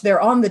fresh,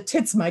 they're on the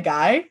tits, my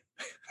guy.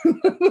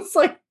 It's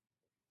like,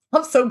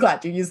 I'm so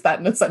glad you used that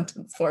in a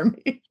sentence for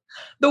me.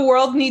 The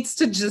world needs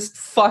to just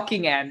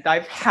fucking end.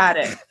 I've had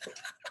it.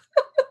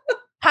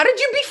 How did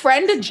you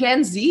befriend a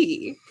Gen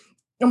Z?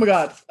 Oh my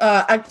God.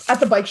 At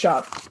the bike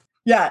shop.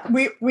 Yeah,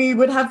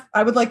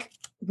 I would like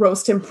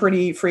roast him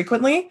pretty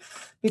frequently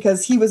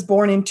because he was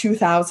born in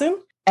 2000.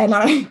 And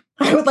I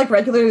would like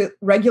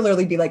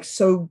regularly be like,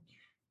 so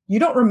you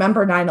don't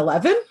remember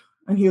 9/11?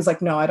 And he was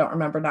like, no, I don't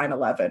remember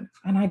 9/11.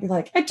 And I'd be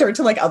like, I turned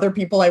to like other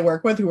people I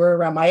work with who were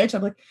around my age.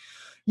 I'm like,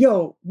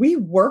 yo, we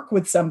work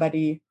with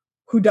somebody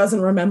who doesn't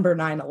remember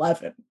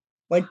 9/11.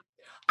 Like,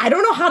 I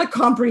don't know how to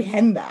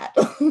comprehend that.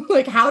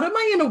 Like, how am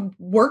I in a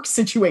work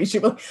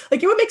situation?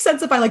 Like, it would make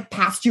sense if I like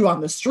passed you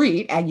on the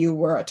street and you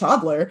were a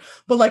toddler,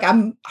 but like,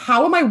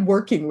 how am I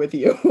working with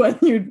you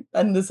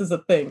and this is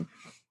a thing?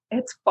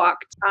 It's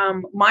fucked.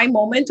 My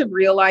moment of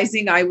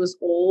realizing I was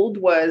old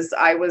was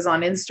I was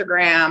on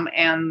Instagram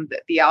and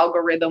the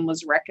algorithm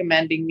was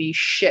recommending me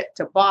shit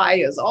to buy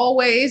as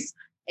always.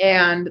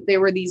 And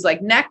there were these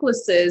like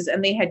necklaces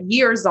and they had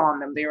years on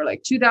them. They were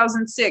like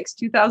 2006,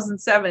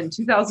 2007,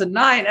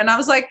 2009. And I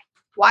was like,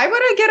 why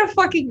would I get a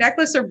fucking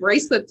necklace or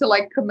bracelet to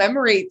like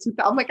commemorate?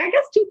 I'm like, I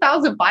guess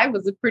 2005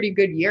 was a pretty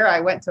good year. I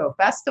went to a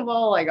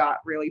festival. I got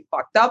really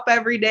fucked up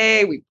every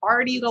day. We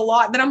partied a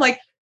lot. And then I'm like,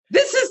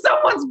 this is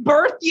someone's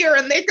birth year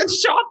and they can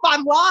shop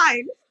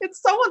online.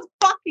 It's someone's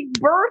fucking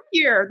birth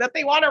year that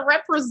they want to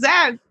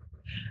represent.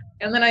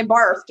 And then I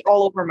barfed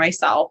all over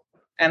myself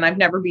and I've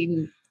never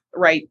been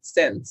right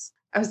since.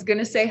 I was going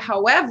to say,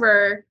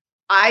 however,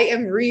 I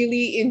am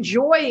really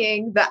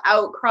enjoying the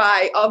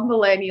outcry of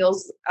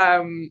millennials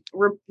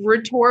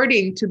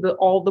retorting to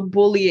all the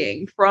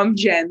bullying from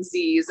Gen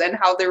Zs and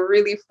how they're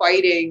really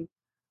fighting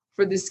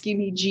for the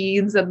skinny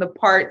jeans and the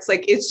parts.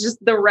 Like, it's just,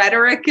 the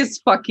rhetoric is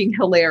fucking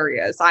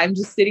hilarious. I'm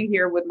just sitting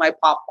here with my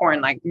popcorn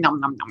like,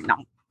 nom, nom, nom,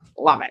 nom.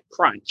 Love it.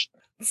 Crunch.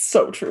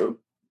 So true.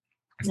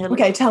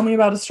 Okay, tell me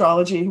about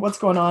astrology. What's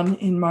going on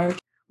in March?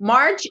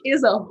 March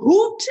is a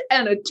hoot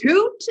and a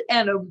toot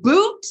and a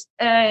boot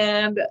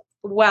and,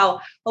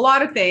 well, a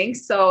lot of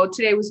things. So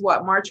today was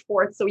what, March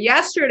 4th. So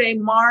yesterday,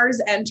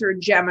 Mars entered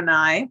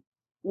Gemini.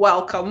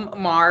 Welcome,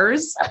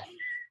 Mars.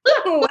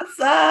 What's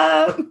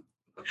up?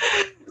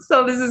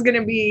 So this is going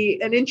to be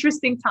an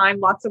interesting time,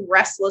 lots of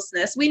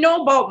restlessness. We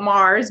know about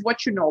Mars.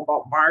 What you know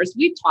about Mars?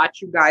 We taught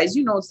you guys.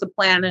 You know, it's the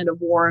planet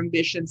of war,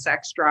 ambition,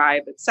 sex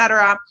drive,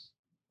 etc.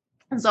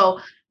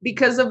 So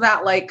because of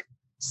that, like,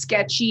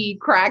 sketchy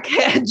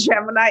crackhead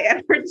Gemini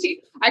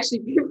energy. Actually,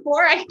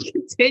 before I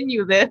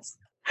continue this,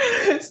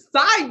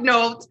 side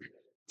note,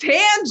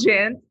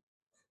 tangent,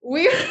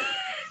 we're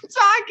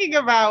talking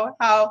about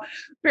how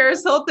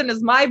Paris Hilton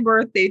is my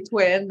birthday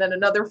twin. Then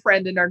another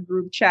friend in our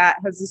group chat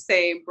has the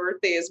same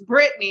birthday as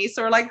Brittany.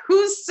 So we're like,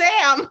 who's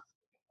Sam?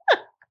 I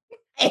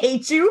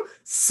hate you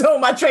so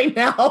much right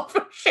now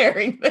for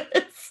sharing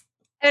this.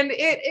 And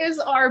it is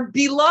our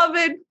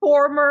beloved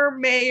former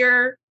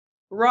mayor,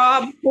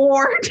 Rob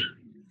Ford.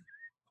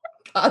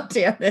 God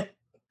damn it.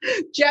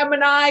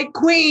 Gemini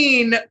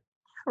queen.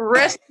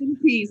 Rest in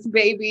peace,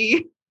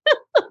 baby.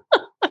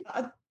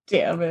 God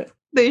damn it.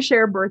 They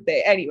share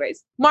birthday.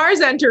 Anyways,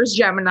 Mars enters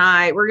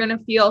Gemini. We're going to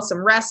feel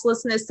some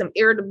restlessness, some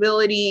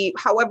irritability.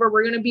 However,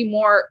 we're going to be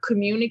more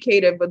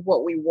communicative with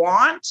what we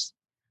want.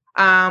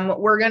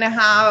 We're going to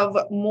have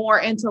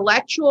more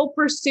intellectual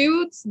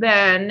pursuits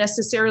than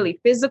necessarily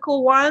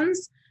physical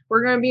ones.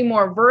 We're going to be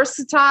more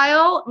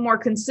versatile,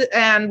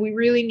 and we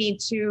really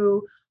need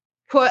to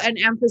put an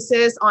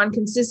emphasis on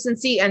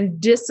consistency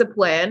and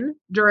discipline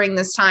during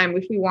this time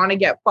if we want to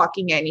get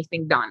fucking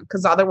anything done.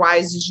 Because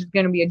otherwise, it's just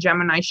going to be a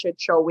Gemini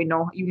shit show. You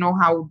know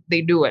how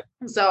they do it.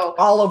 So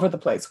all over the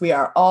place. We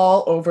are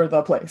all over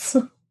the place.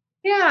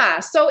 Yeah.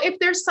 So if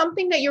there's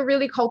something that you're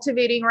really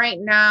cultivating right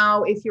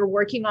now, if you're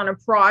working on a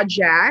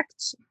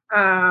project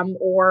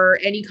or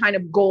any kind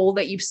of goal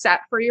that you've set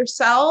for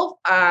yourself,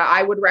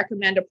 I would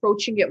recommend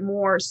approaching it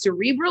more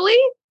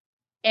cerebrally.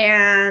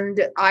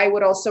 And I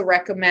would also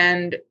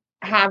recommend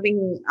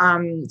having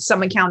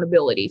some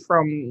accountability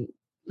from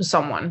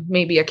someone,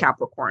 maybe a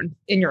Capricorn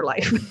in your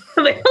life.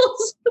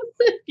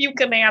 If you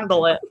can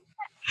handle it.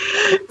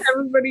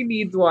 Everybody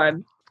needs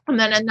one. And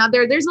then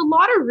there's a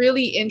lot of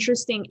really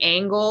interesting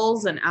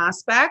angles and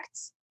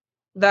aspects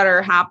that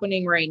are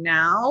happening right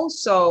now.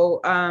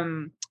 So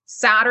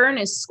Saturn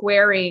is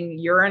squaring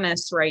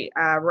Uranus right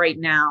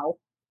now.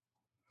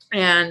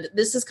 And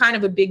this is kind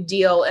of a big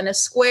deal. And a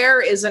square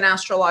is an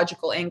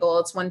astrological angle.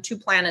 It's when two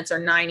planets are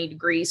 90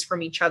 degrees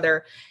from each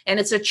other. And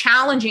it's a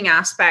challenging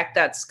aspect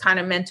that's kind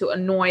of meant to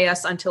annoy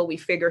us until we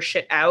figure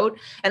shit out.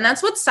 And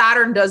that's what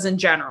Saturn does in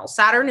general.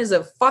 Saturn is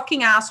a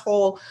fucking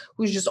asshole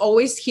who's just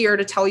always here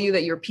to tell you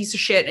that you're a piece of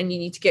shit and you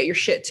need to get your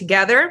shit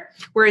together.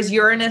 Whereas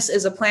Uranus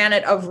is a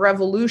planet of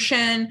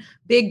revolution,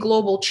 big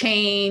global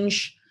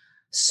change.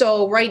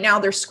 So right now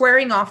they're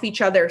squaring off each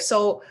other.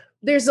 So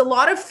there's a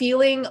lot of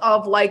feeling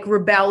of like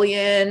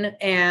rebellion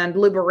and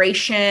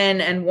liberation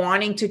and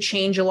wanting to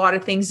change a lot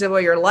of things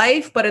about your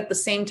life. But at the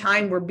same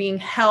time, we're being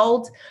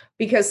held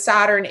because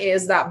Saturn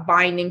is that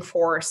binding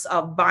force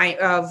of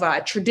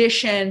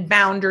tradition,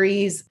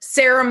 boundaries,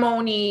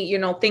 ceremony,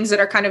 things that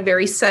are kind of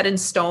very set in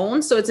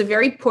stone. So it's a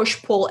very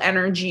push-pull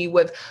energy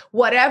with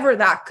whatever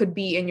that could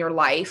be in your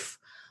life,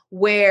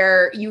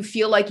 where you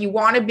feel like you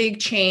want a big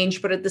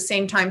change, but at the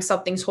same time,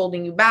 something's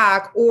holding you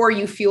back, or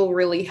you feel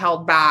really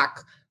held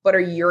back but are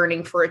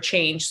yearning for a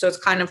change. So it's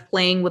kind of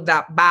playing with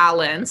that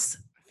balance.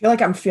 I feel like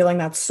I'm feeling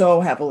that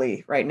so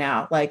heavily right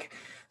now. Like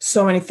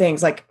so many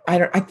things. Like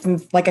I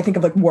think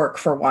of like work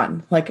for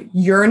one, like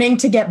yearning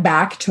to get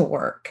back to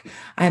work.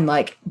 I'm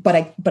like, but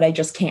I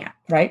just can't,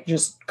 right?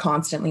 Just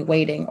constantly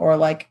waiting, or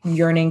like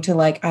yearning to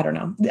like, I don't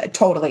know.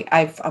 Totally.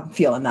 I'm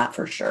feeling that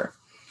for sure.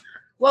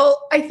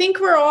 Well, I think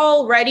we're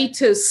all ready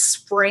to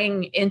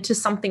spring into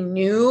something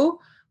new,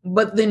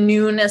 but the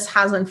newness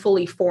hasn't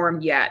fully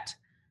formed yet.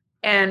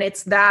 And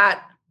it's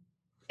that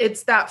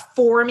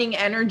forming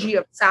energy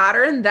of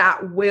Saturn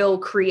that will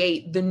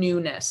create the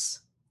newness,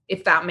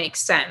 if that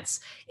makes sense.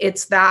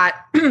 It's that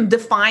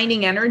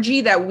defining energy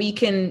that we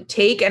can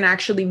take and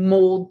actually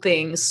mold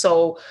things.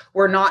 So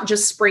we're not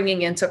just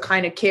springing into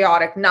kind of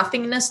chaotic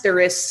nothingness. There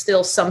is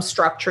still some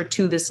structure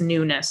to this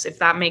newness, if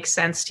that makes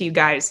sense to you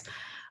guys.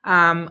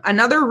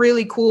 Another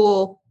really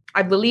cool,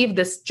 I believe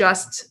this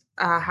just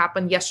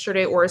happened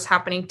yesterday or is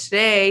happening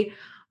today,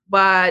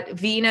 but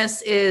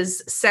Venus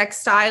is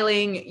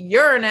sextiling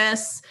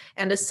Uranus,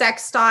 and a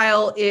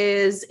sextile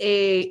is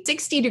a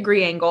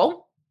 60-degree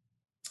angle.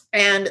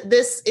 And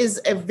this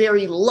is a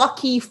very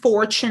lucky,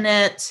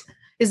 fortunate,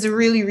 is a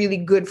really, really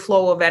good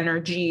flow of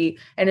energy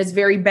and is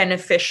very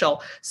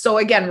beneficial. So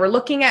again, we're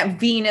looking at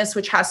Venus,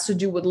 which has to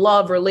do with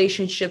love,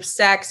 relationships,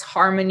 sex,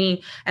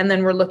 harmony. And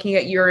then we're looking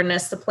at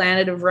Uranus, the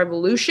planet of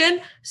revolution.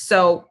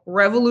 So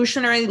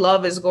revolutionary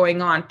love is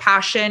going on,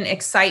 passion,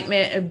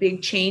 excitement, and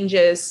big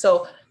changes.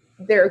 So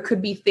there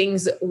could be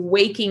things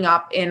waking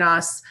up in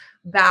us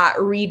that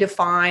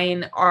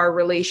redefine our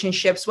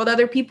relationships with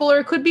other people, or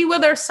it could be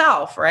with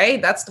ourselves, right?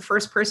 That's the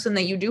first person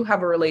that you do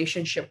have a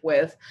relationship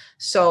with.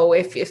 So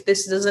if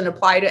this doesn't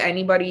apply to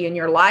anybody in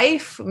your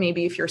life,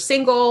 maybe if you're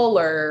single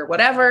or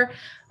whatever,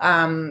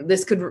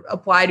 this could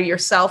apply to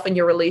yourself and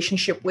your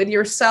relationship with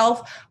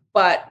yourself.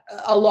 But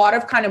a lot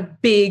of kind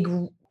of big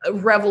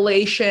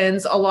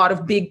revelations, a lot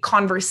of big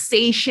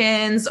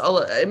conversations,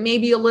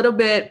 maybe a little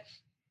bit,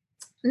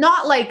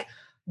 not like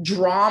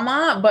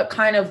drama, but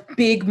kind of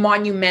big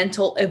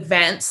monumental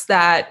events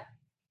that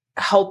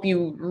help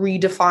you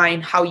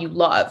redefine how you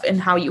love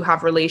and how you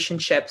have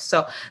relationships.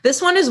 So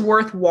this one is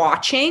worth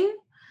watching.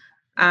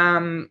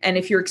 And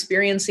if you're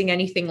experiencing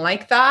anything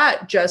like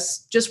that,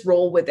 just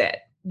roll with it,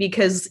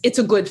 because it's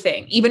a good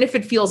thing. Even if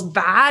it feels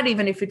bad,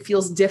 even if it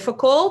feels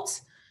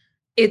difficult,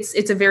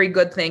 it's a very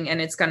good thing, and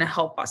it's going to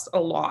help us a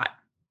lot.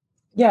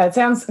 Yeah, it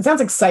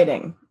sounds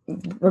exciting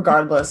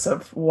regardless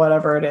of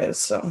whatever it is.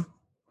 So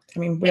I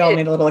mean, we all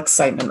need a little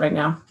excitement right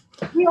now.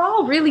 We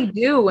all really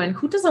do. And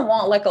who doesn't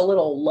want like a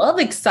little love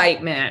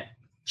excitement,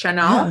 you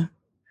know?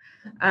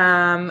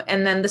 Yeah.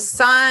 And then the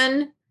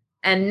Sun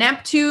and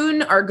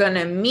Neptune are going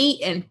to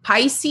meet in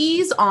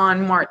Pisces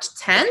on March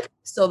 10th.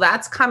 So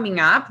that's coming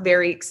up.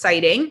 Very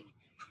exciting.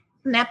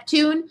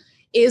 Neptune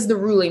is the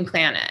ruling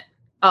planet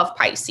of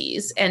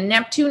Pisces. And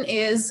Neptune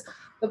is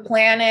the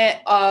planet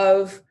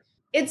of,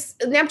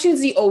 Neptune's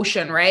the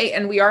ocean, right?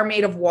 And we are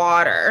made of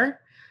water.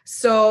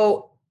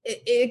 So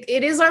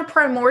it is our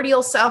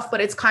primordial self, but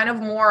it's kind of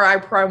more our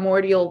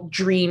primordial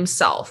dream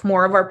self,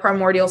 more of our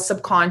primordial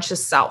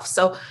subconscious self.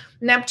 So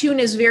Neptune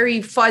is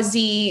very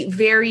fuzzy,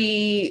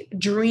 very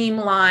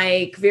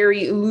dreamlike,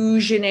 very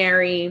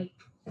illusionary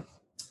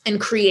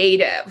and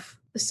creative.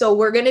 So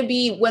we're going to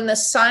be, when the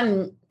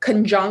Sun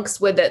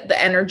conjuncts with it,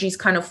 the energies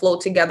kind of flow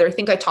together. I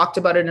think I talked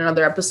about it in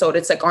another episode.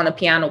 It's like on a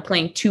piano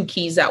playing two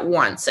keys at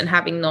once and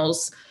having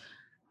those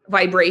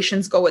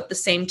vibrations go at the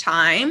same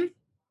time.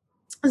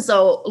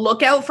 So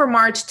look out for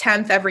March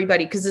 10th,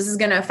 everybody, because this is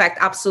going to affect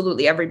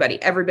absolutely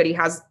everybody. Everybody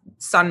has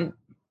Sun,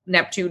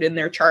 Neptune in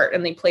their chart,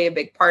 and they play a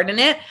big part in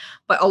it.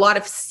 But a lot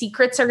of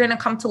secrets are going to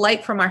come to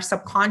light from our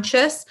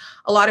subconscious.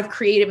 A lot of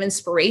creative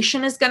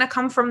inspiration is going to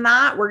come from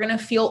that. We're going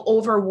to feel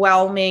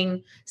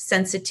overwhelming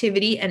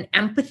sensitivity and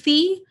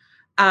empathy,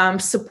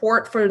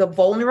 support for the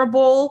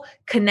vulnerable,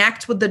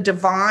 connect with the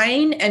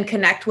divine, and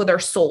connect with our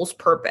soul's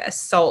purpose.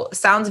 So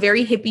sounds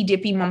very hippy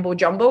dippy mumbo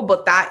jumbo,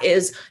 but that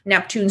is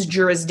Neptune's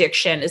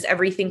jurisdiction, is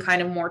everything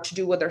kind of more to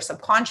do with our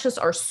subconscious,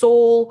 our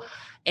soul,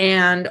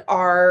 and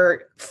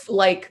our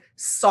like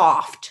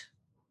soft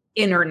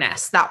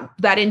innerness,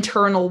 that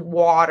internal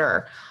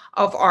water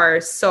of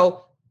ours.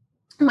 So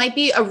it might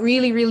be a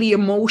really, really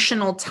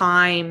emotional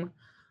time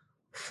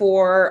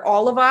for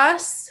all of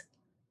us.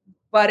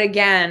 But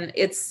again,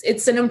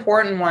 it's an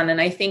important one.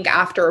 And I think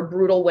after a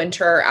brutal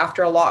winter,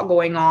 after a lot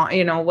going on,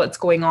 you know, what's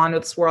going on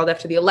with this world,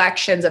 after the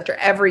elections, after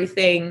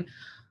everything,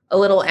 a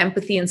little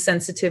empathy and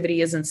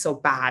sensitivity isn't so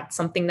bad.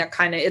 Something that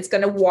kind of, it's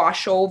going to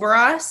wash over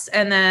us.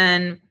 And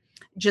then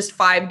just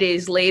 5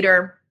 days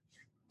later,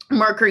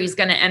 Mercury is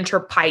going to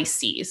enter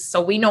Pisces.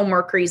 So we know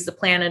Mercury is the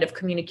planet of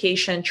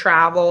communication,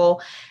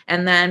 travel.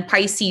 And then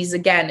Pisces,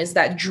 again, is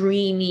that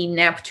dreamy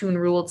Neptune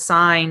ruled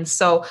sign.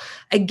 So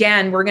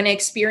again, we're going to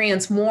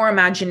experience more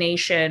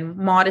imagination,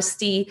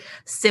 modesty,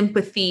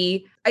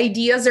 sympathy.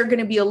 Ideas are going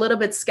to be a little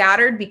bit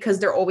scattered because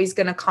they're always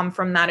going to come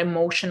from that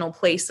emotional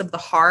place of the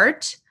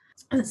heart.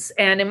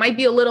 And it might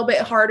be a little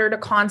bit harder to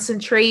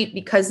concentrate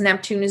because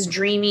Neptune is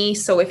dreamy.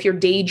 So if you're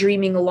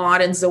daydreaming a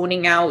lot and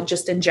zoning out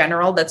just in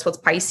general, that's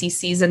what Pisces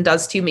season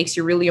does too, makes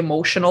you really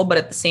emotional, but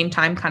at the same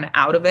time, kind of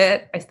out of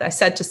it. I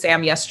said to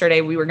Sam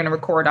yesterday, we were going to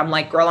record. I'm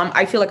like, girl,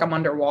 I feel like I'm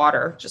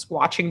underwater just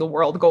watching the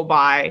world go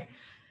by.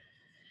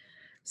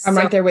 I'm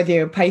right there with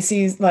you.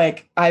 Pisces,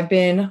 like I've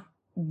been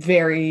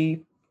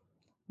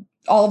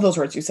all of those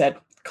words you said.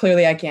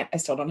 Clearly I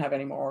still don't have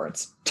any more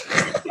words.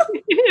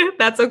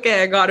 That's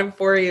okay. I got him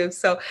for you.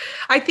 So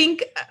I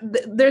think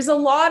there's a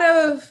lot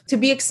of, to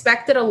be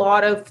expected, a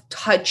lot of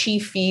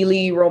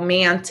touchy-feely,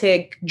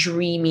 romantic,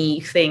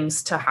 dreamy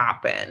things to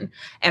happen.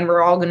 And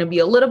we're all going to be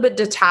a little bit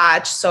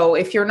detached. So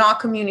if you're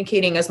not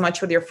communicating as much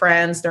with your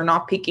friends, they're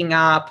not picking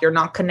up, you're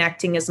not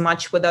connecting as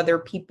much with other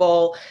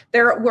people,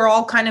 we're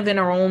all kind of in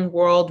our own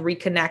world,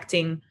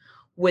 reconnecting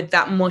with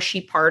that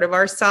mushy part of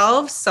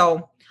ourselves.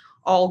 So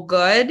all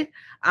good.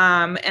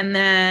 And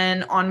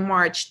then on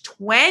March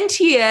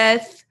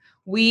 20th,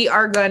 we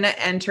are going to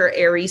enter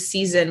Aries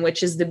season,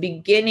 which is the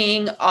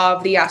beginning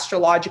of the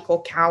astrological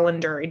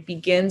calendar. It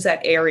begins at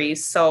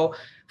Aries. So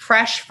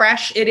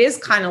fresh. It is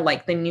kind of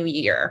like the new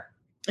year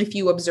if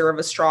you observe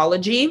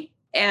astrology.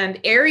 And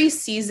Aries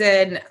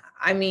season,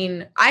 I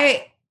mean,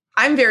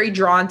 I'm very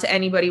drawn to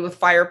anybody with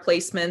fire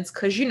placements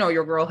because you know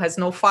your girl has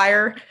no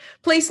fire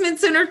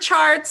placements in her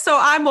chart. So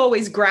I'm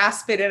always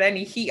grasping at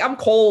any heat. I'm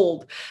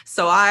cold.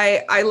 So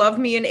I love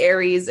me in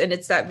Aries, and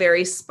it's that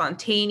very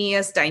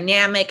spontaneous,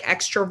 dynamic,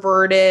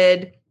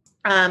 extroverted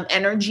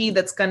energy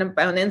that's going to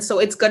bound in. So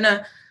it's going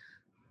to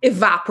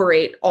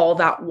evaporate all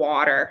that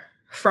water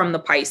from the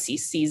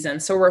Pisces season.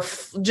 So we're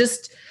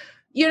just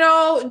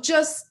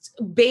just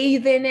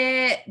bathe in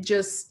it,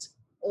 just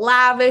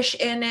lavish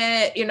in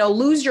it,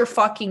 lose your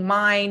fucking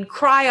mind,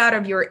 cry out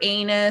of your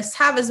anus,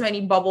 have as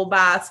many bubble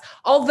baths.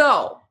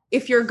 Although,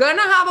 if you're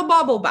gonna have a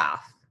bubble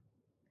bath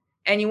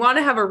and you want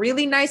to have a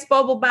really nice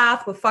bubble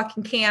bath with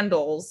fucking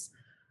candles,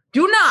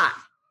 do not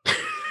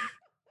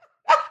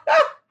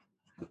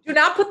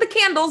put the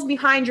candles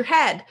behind your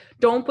head.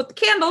 Don't put the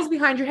candles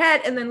behind your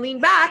head and then lean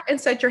back and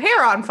set your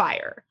hair on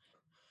fire.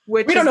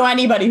 We don't know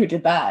anybody who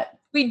did that.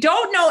 We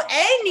don't know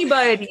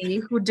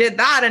anybody who did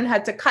that and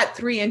had to cut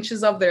 3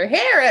 inches of their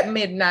hair at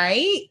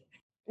midnight.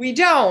 We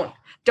don't.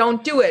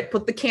 Don't do it.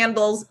 Put the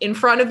candles in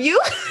front of you.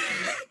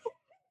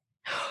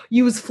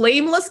 Use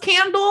flameless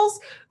candles.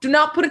 Do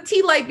not put a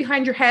tea light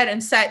behind your head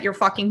and set your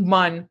fucking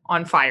bun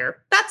on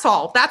fire. That's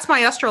all. That's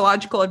my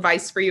astrological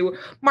advice for you.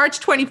 March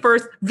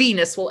 21st,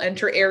 Venus will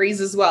enter Aries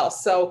as well.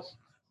 So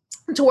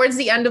towards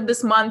the end of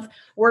this month,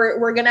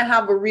 we're going to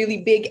have a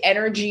really big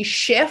energy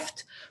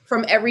shift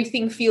from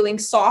everything feeling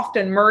soft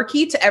and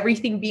murky to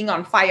everything being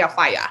on fire.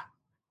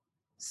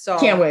 So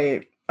can't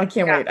wait. I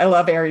can't wait. I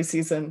love Aries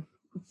season.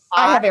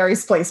 I have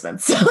Aries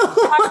placements. So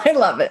I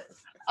love it.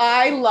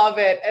 I love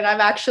it. And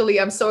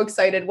I'm so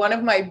excited. One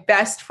of my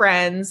best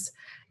friends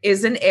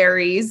is an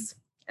Aries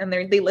and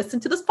they listen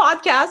to this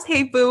podcast.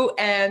 Hey, boo.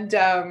 And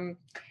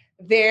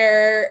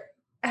they're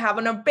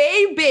having a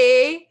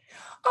baby.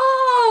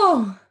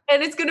 Oh,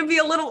 and it's going to be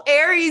a little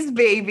Aries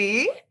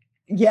baby.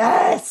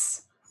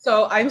 Yes.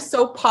 So I'm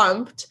so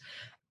pumped.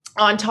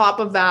 On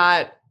top of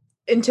that,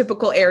 in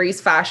typical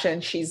Aries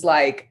fashion, she's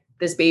like,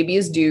 this baby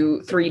is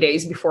due 3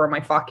 days before my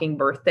fucking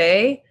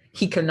birthday.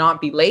 He cannot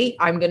be late.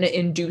 I'm going to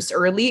induce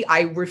early.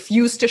 I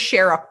refuse to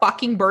share a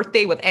fucking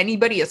birthday with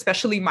anybody,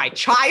 especially my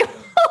child.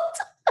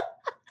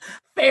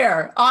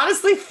 Fair.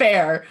 Honestly,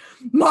 fair.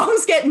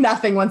 Moms get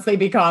nothing once they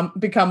become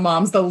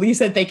moms. The least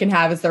that they can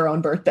have is their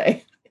own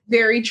birthday.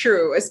 Very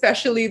true.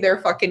 Especially their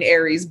fucking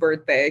Aries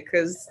birthday.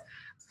 Because,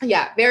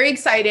 yeah, very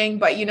exciting.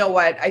 But you know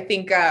what? I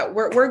think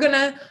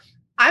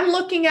I'm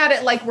looking at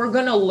it like we're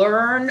going to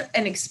learn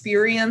and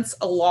experience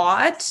a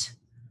lot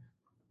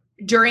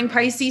during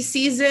Pisces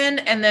season,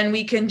 and then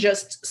we can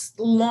just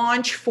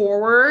launch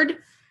forward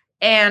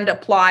and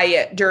apply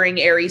it during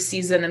Aries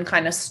season and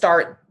kind of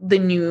start the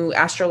new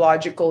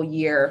astrological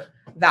year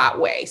that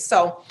way.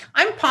 So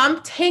I'm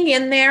pumped. Hang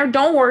in there.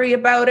 Don't worry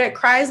about it.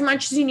 Cry as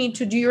much as you need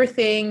to. Do your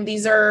thing.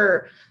 These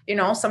are,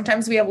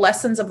 sometimes we have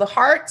lessons of the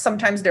heart.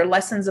 Sometimes they're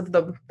lessons of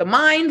the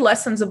mind,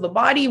 lessons of the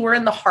body. We're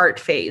in the heart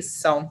phase.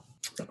 So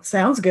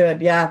sounds good.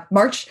 Yeah.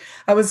 March,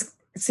 I was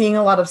seeing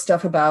a lot of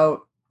stuff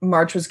about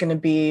March was going to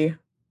be,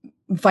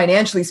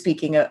 financially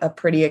speaking, a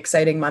pretty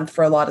exciting month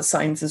for a lot of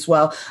signs as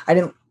well. I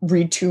didn't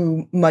read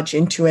too much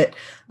into it.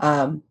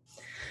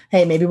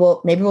 Hey, maybe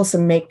we'll make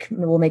some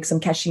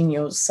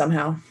cashinos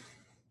somehow.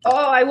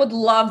 Oh, I would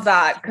love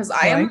that because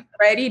I am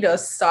ready to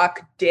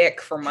suck dick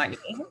for money.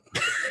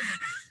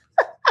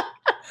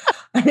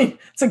 I mean,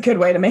 it's a good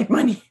way to make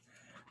money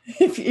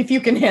if you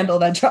can handle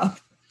that job.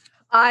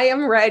 I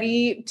am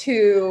ready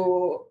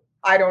to,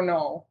 I don't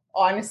know,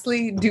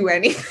 honestly, do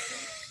anything.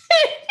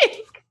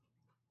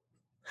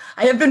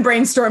 I have been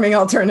brainstorming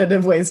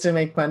alternative ways to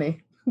make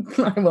money.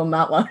 I will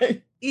not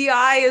lie.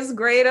 EI is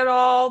great at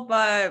all,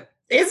 but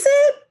is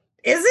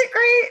it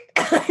great?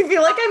 I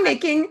feel like I'm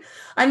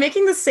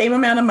making the same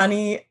amount of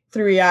money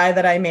through EI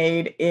that I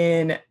made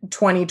in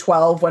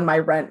 2012 when my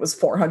rent was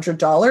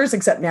 $400,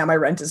 except now my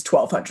rent is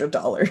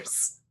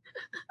 $1,200.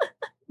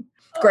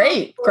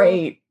 Great.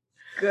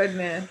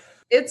 Goodness.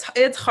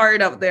 It's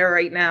hard out there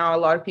right now. A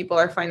lot of people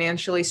are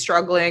financially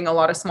struggling. A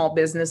lot of small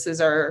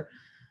businesses are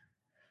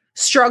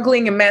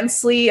struggling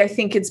immensely. I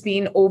think it's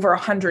been over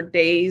 100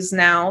 days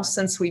now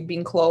since we've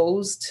been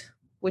closed,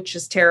 which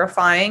is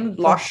terrifying.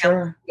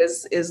 Lockdown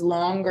is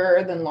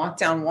longer than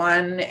lockdown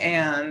 1,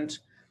 and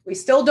we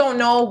still don't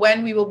know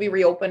when we will be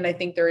reopened. I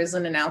think there is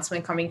an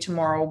announcement coming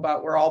tomorrow,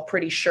 but we're all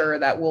pretty sure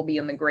that we'll be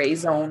in the gray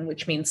zone,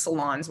 which means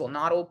salons will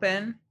not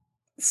open.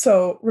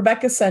 So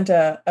Rebecca sent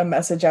a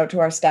message out to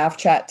our staff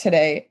chat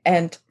today,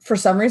 and for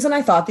some reason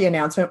I thought the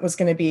announcement was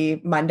going to be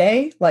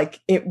Monday, like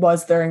it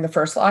was during the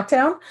first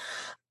lockdown.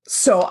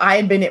 So I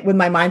had been with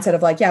my mindset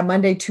of like, yeah,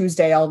 Monday,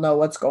 Tuesday, I'll know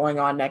what's going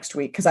on next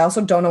week. Because I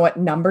also don't know what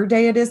number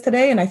day it is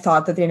today. And I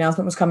thought that the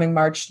announcement was coming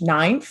March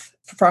 9th.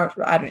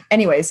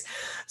 Anyways,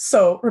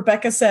 so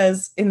Rebecca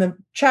says in the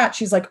chat,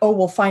 she's like, oh,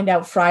 we'll find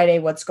out Friday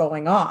what's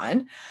going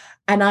on.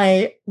 And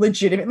I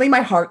legitimately,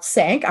 my heart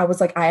sank. I was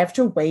like, I have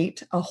to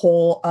wait a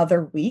whole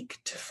other week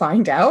to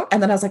find out.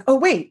 And then I was like, oh,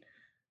 wait,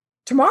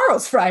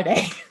 tomorrow's Friday.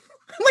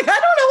 I'm like, I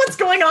don't know what's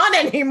going on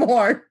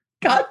anymore.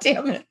 God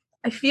damn it.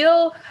 I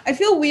feel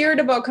weird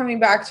about coming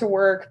back to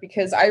work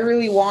because I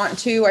really want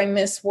to. I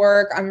miss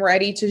work. I'm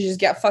ready to just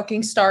get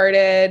fucking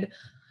started.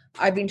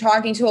 I've been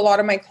talking to a lot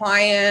of my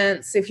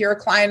clients. If you're a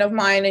client of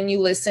mine and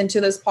you listen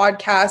to this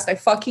podcast, I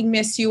fucking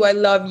miss you. I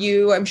love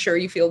you. I'm sure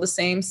you feel the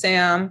same,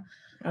 Sam.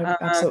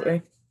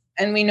 Absolutely.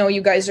 And we know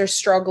you guys are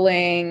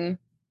struggling,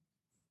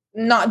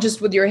 not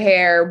just with your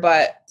hair,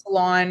 but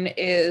salon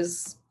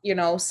is,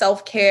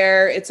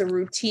 self-care. It's a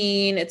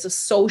routine. It's a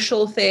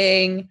social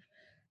thing.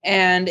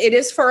 And it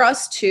is for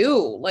us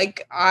too.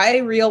 Like, I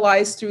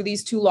realized through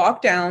these 2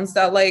 lockdowns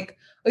that like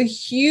a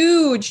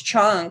huge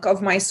chunk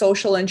of my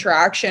social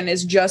interaction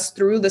is just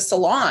through the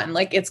salon.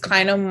 Like, it's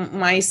kind of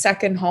my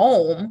second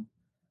home,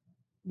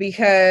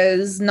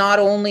 because not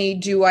only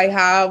do I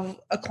have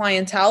a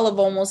clientele of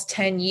almost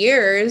 10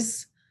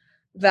 years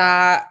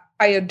that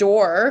I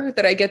adore,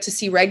 that I get to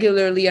see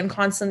regularly and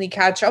constantly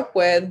catch up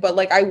with, but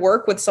like I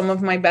work with some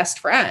of my best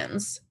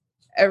friends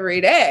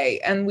every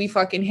day and we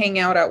fucking hang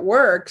out at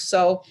work.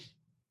 So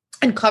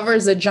it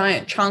covers a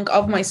giant chunk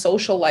of my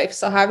social life.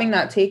 So having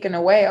that taken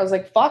away, I was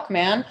like, fuck,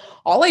 man,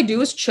 all I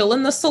do is chill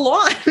in the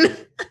salon.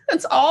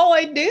 That's all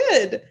I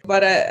did.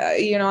 But,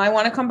 I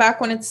want to come back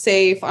when it's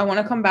safe. I want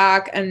to come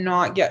back and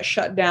not get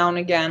shut down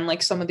again,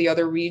 like some of the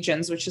other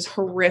regions, which is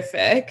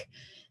horrific.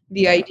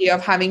 The idea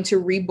of having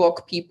to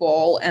rebook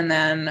people and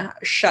then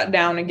shut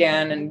down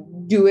again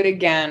and do it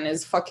again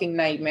is fucking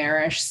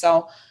nightmarish.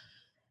 So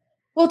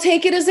we'll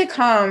take it as it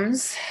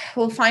comes.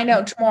 We'll find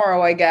out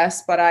tomorrow, I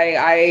guess. But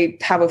I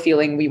have a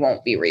feeling we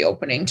won't be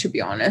reopening, to be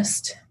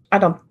honest. I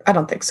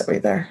don't think so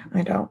either.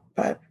 I don't.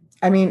 But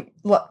I mean,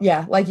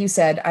 yeah, like you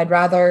said, I'd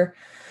rather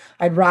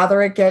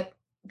it get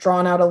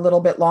drawn out a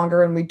little bit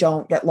longer and we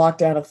don't get locked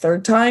down a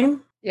third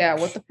time. Yeah,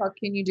 what the fuck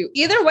can you do?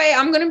 Either way,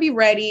 I'm going to be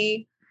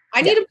ready.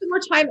 I need a bit more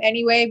time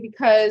anyway,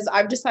 because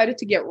I've decided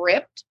to get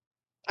ripped.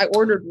 I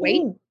ordered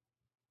weight. Ooh,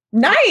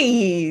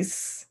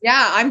 nice.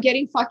 Yeah, I'm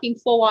getting fucking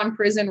full on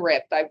prison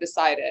ripped. I've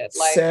decided.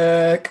 Like,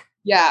 sick.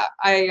 Yeah,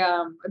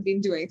 I've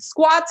been doing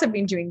squats. I've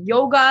been doing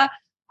yoga.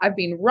 I've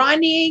been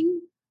running.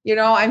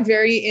 I'm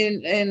very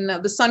in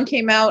the sun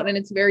came out and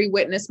it's very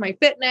witness my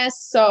fitness.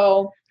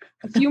 So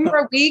a few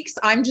more weeks,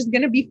 I'm just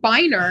going to be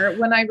finer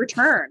when I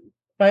return.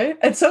 Right.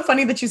 It's so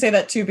funny that you say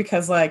that too,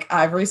 because like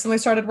I've recently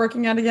started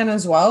working out again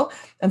as well.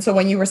 And so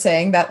when you were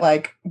saying that,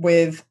 like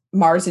with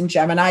Mars and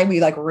Gemini,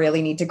 we like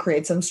really need to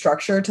create some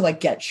structure to like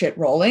get shit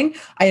rolling,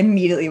 I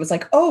immediately was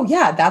like, oh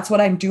yeah, that's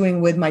what I'm doing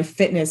with my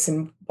fitness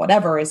and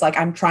whatever, is like,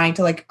 I'm trying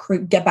to like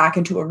get back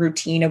into a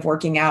routine of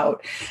working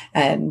out.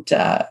 And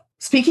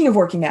speaking of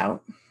working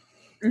out,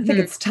 I think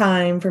it's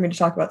time for me to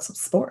talk about some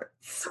sports.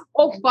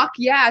 Oh, fuck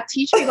yeah.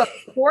 Teach me about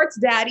sports,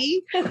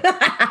 daddy.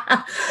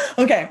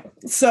 Okay.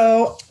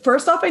 So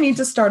first off, I need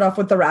to start off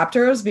with the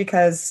Raptors,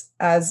 because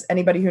as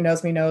anybody who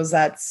knows me knows,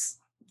 that's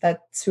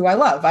who I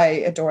love. I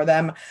adore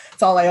them.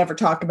 It's all I ever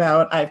talk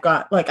about. I've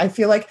got like, I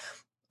feel like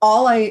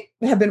all I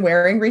have been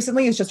wearing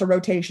recently is just a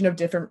rotation of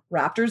different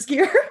Raptors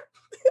gear.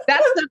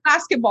 That's the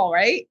basketball,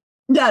 right?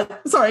 Yeah.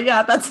 Sorry.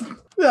 Yeah. That's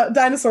the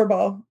dinosaur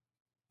ball.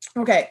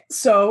 Okay.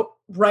 So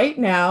right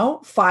now,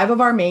 5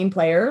 of our main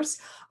players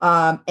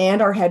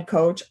and our head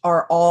coach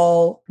are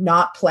all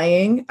not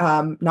playing,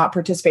 not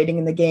participating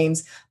in the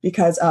games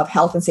because of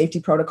health and safety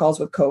protocols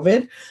with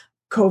COVID.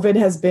 COVID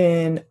has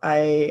been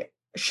a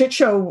shit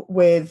show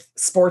with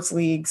sports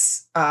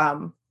leagues,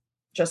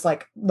 just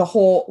like the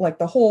whole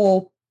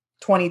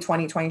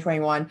 2020,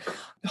 2021.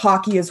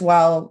 Hockey as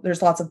well.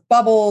 There's lots of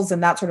bubbles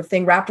and that sort of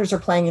thing. Raptors are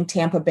playing in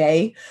Tampa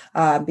Bay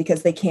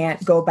because they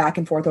can't go back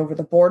and forth over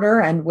the border.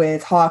 And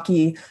with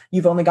hockey,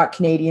 you've only got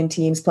Canadian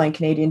teams playing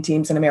Canadian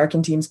teams and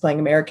American teams playing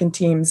American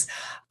teams.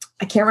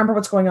 I can't remember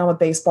what's going on with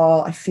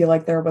baseball. I feel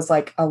like there was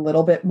like a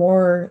little bit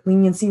more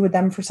leniency with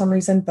them for some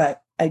reason,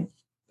 but I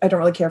don't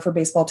really care for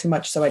baseball too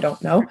much, so I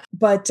don't know.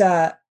 But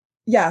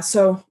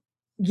so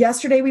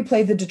yesterday we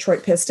played the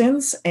Detroit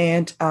Pistons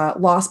and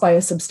lost by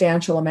a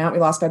substantial amount.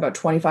 We lost by about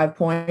 25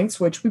 points,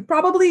 which we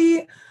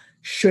probably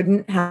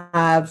shouldn't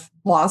have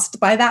lost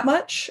by that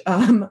much.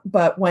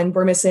 But when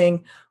we're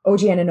missing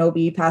OG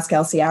Anunoby,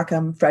 Pascal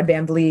Siakam, Fred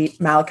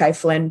VanVleet, Malachi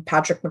Flynn,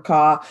 Patrick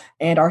McCaw,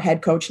 and our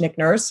head coach, Nick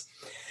Nurse,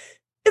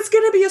 it's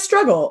going to be a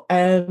struggle.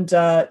 And,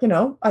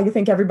 I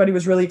think everybody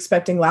was really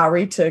expecting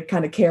Lowry to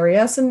kind of carry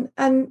us. And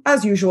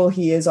as usual,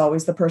 he is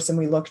always the person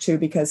we look to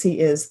because he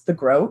is the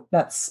GROAT.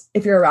 That's,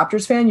 if you're a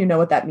Raptors fan, you know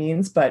what that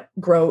means, but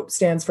GROAT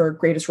stands for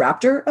greatest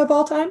Raptor of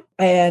all time.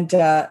 And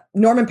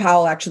Norman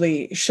Powell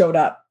actually showed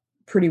up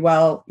pretty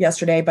well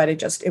yesterday, but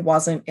it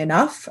wasn't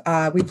enough.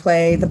 We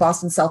play the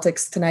Boston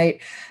Celtics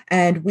tonight,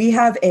 and we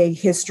have a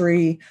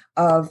history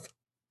of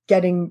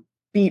getting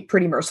beat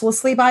pretty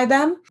mercilessly by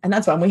them. And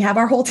that's when we have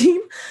our whole team.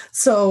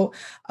 So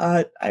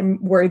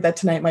I'm worried that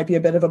tonight might be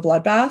a bit of a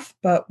bloodbath,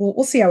 but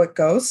we'll see how it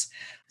goes.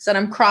 So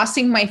I'm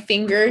crossing my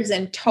fingers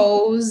and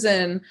toes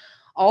and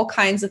all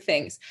kinds of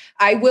things.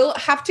 I will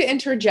have to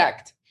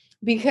interject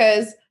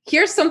because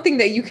here's something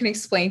that you can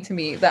explain to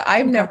me that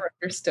I've never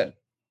understood.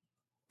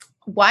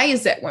 Why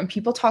is it when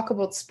people talk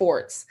about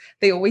sports,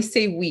 they always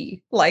say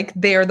we, like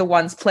they're the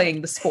ones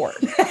playing the sport?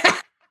 I don't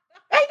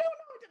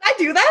know. Did I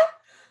do that?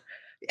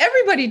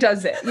 Everybody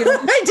does it.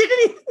 I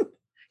didn't even.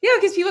 Yeah,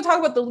 because people talk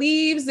about the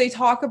Leafs, they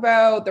talk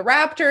about the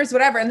Raptors,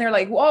 whatever, and they're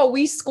like, "Whoa,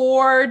 we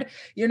scored,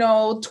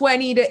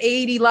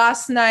 20-80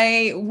 last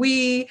night.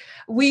 We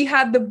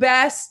had the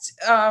best."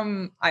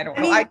 I don't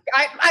know.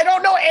 I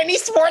don't know any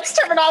sports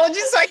terminology,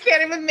 so I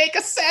can't even make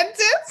a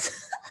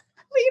sentence.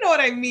 You know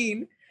what I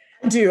mean?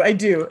 I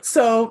do.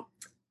 So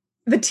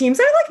the teams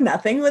are like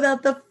nothing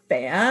without the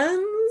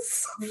fans.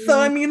 So,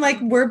 I mean,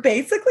 like, we're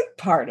basically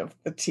part of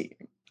the team.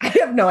 I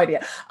have no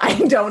idea. I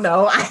don't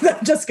know.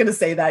 I'm just going to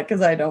say that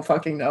because I don't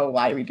fucking know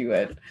why we do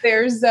it.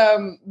 There's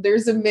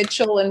a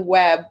Mitchell and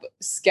Webb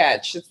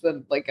sketch. It's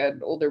like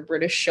an older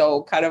British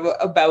show kind of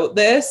about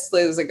this.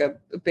 There's like a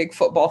big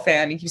football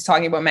fan. He's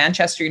talking about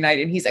Manchester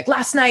United. And he's like,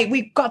 last night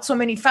we got so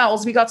many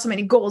fouls. We got so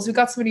many goals. We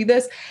got so many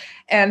this.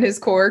 And his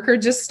coworker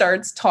just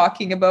starts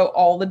talking about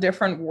all the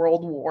different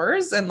world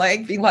wars and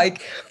like being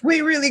like,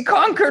 we really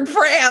conquered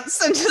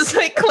France, and just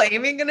like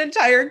claiming an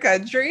entire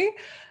country.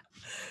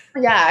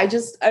 Yeah, I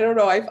don't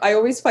know. I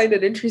always find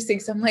it interesting.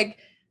 So I'm like,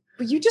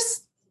 but you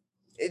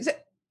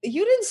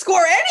didn't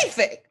score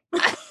anything.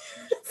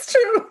 It's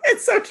true.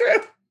 It's so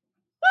true.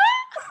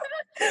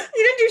 You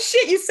didn't do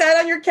shit. You sat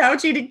on your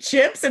couch eating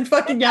chips and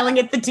fucking yelling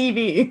at the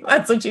TV.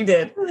 That's what you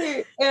did.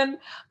 And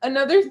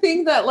another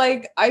thing that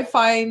like I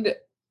find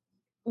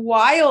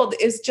wild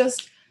is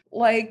just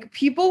like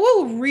people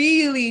will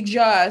really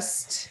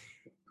just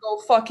go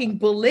fucking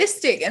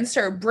ballistic and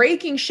start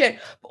breaking shit.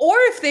 Or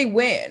if they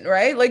win,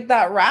 right? Like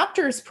that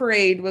Raptors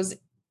parade was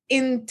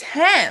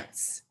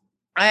intense.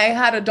 I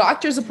had a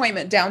doctor's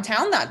appointment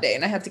downtown that day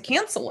and I had to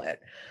cancel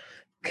it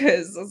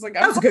because I was like,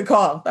 that was a good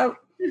call.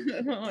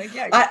 Like,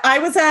 yeah. I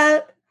was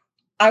at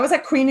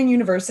Queen and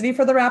University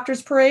for the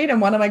Raptors parade,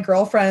 and one of my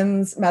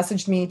girlfriends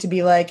messaged me to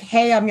be like,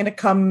 hey, I'm going to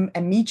come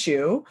and meet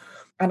you.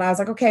 And I was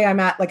like, okay,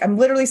 I'm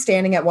literally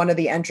standing at one of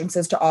the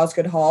entrances to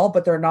Osgoode Hall,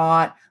 but they're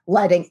not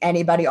letting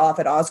anybody off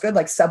at Osgoode.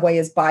 Like Subway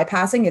is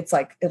bypassing. It's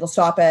like, it'll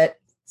stop at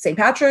St.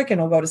 Patrick and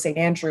it'll go to St.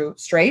 Andrew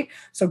straight.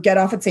 So get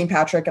off at St.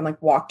 Patrick and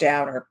like walk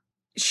down. Or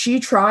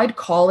she tried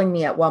calling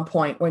me at one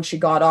point when she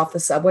got off the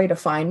subway to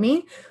find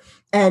me.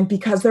 And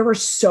because there were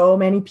so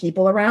many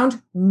people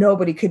around,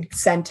 nobody could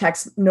send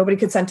text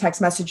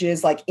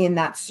messages like in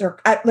that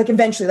circle. Like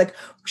eventually, like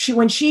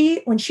when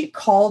she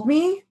called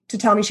me to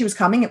tell me she was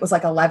coming, it was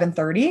like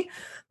 11:30.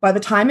 By the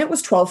time it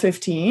was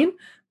 12:15,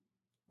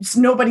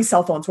 nobody's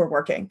cell phones were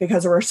working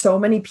because there were so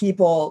many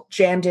people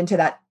jammed into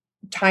that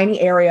tiny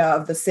area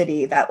of the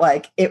city that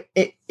like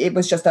it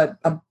was just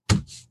a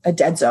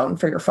dead zone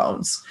for your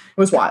phones. It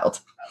was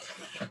wild.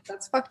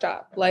 That's fucked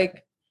up.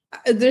 Like,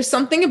 there's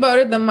something about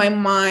it that my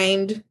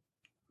mind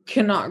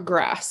cannot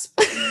grasp.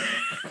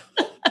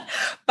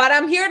 But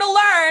I'm here to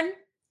learn.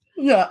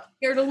 Yeah.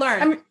 Here to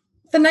learn. I mean,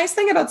 the nice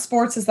thing about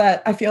sports is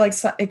that I feel like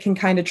it can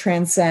kind of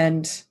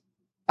transcend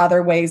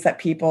other ways that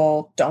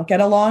people don't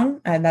get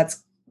along. And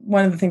that's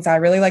one of the things I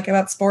really like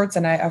about sports.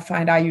 And I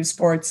find I use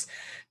sports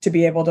to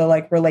be able to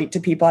like relate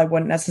to people I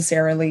wouldn't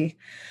necessarily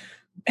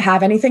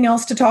have anything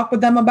else to talk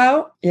with them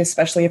about,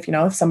 especially if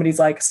somebody's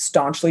like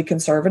staunchly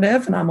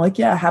conservative and I'm like,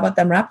 yeah, how about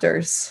them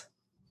Raptors?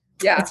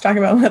 Yeah. Let's talk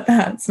about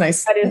that. It's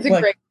nice. That is a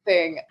great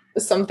thing.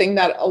 Something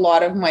that a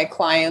lot of my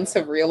clients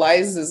have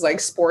realized is like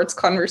sports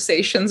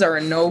conversations are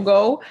a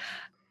no-go.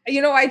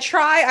 I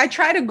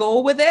try to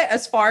go with it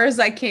as far as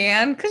I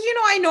can because,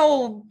 I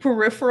know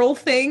peripheral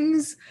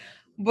things,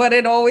 but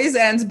it always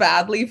ends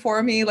badly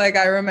for me. Like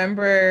I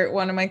remember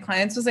one of my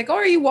clients was like, oh,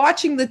 are you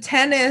watching the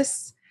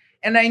tennis?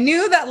 And I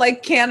knew that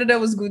like Canada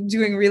was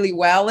doing really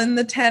well in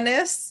the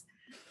tennis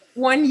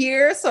one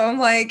year. So I'm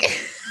like,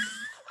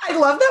 I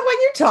love that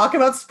when you talk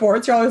about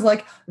sports, you're always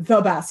like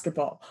the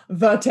basketball,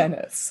 the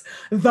tennis,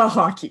 the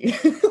hockey.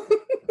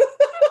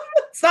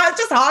 It's not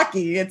just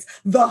hockey, it's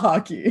the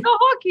hockey. The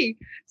hockey.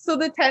 So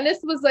the tennis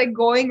was like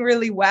going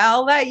really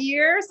well that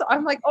year. So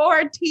I'm like, oh,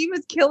 our team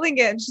is killing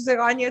it. And she's like,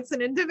 Anya, it's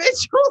an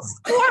individual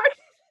sport.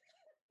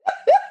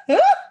 I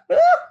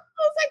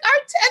was like, our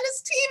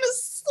tennis team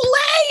is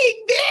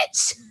slaying,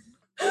 bitch.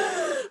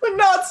 But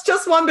no, it's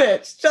just one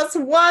bitch. Just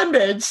one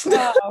bitch.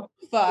 Oh,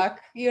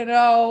 fuck.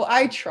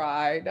 I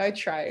tried.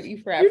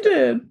 You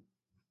did.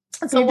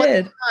 So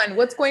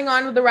what's going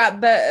on with the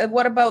rap?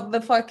 What about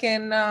the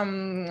fucking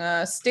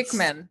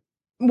stickmen?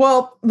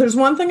 Well, there's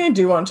one thing I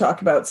do want to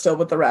talk about still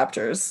with the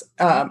Raptors,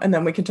 and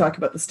then we can talk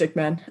about the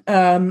stickmen,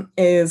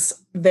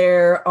 is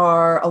there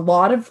are a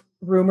lot of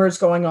rumors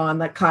going on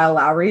that Kyle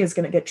Lowry is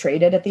going to get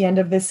traded at the end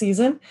of this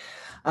season.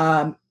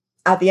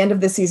 At the end of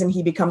this season,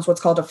 he becomes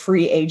what's called a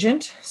free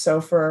agent.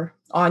 So for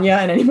Anya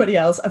and anybody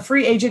else, a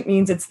free agent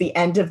means it's the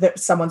end of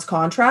someone's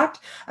contract.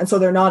 And so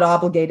they're not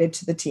obligated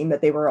to the team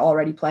that they were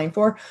already playing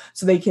for.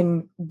 So they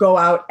can go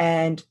out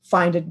and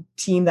find a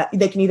team that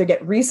they can either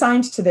get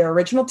re-signed to their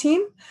original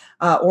team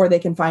or they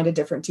can find a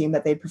different team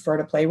that they prefer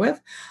to play with.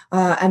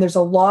 And there's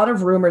a lot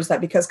of rumors that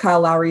because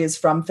Kyle Lowry is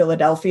from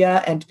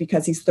Philadelphia and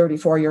because he's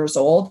 34 years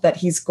old, that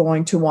he's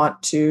going to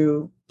want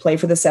to play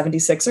for the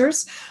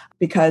 76ers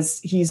because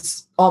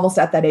he's almost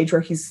at that age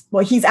where he's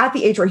at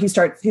the age where he's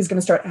going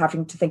to start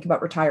having to think about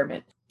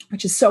retirement,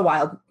 which is so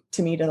wild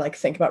to me to like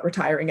think about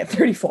retiring at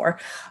 34.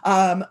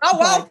 Oh,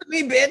 well, for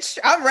me, bitch,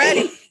 I'm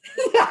ready.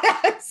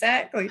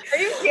 Exactly. Are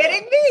you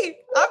kidding me?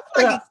 I'm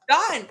fucking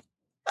done.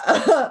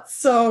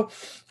 So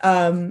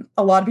a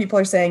lot of people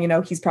are saying,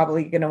 he's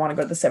probably going to want to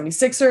go to the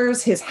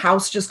 76ers. His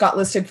house just got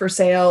listed for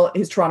sale,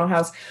 his Toronto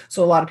house.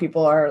 So a lot of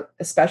people are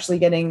especially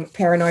getting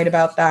paranoid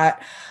about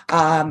that.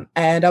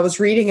 And I was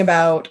reading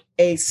about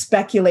a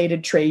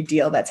speculated trade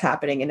deal that's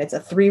happening, and it's a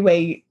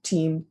three-way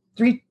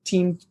trade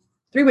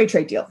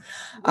deal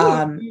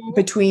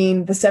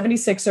between the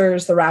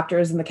 76ers, the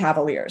Raptors, and the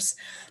Cavaliers.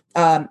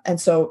 And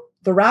so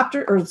the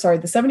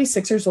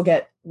 76ers will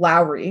get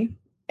Lowry,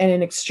 and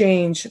in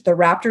exchange, the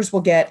Raptors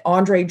will get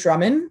Andre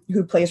Drummond,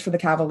 who plays for the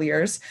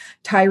Cavaliers,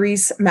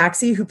 Tyrese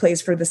Maxey, who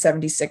plays for the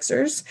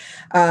 76ers,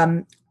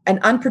 an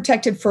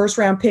unprotected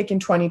first-round pick in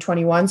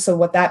 2021. So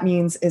what that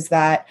means is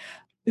that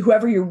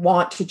whoever you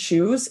want to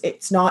choose,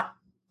 it's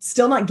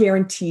still not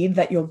guaranteed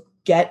that you'll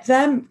get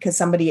them, because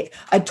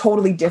a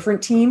totally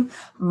different team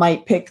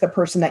might pick the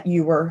person that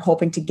you were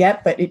hoping to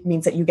get, but it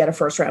means that you get a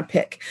first round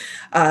pick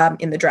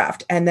in the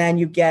draft. And then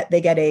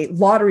they get a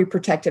lottery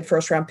protected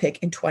first round pick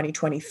in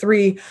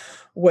 2023,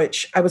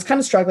 which I was kind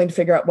of struggling to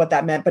figure out what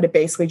that meant, but it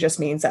basically just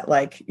means that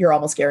like you're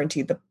almost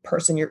guaranteed the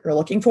person you're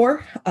looking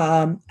for.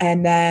 And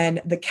then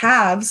the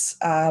Cavs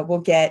will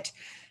get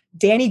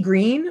Danny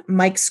Green,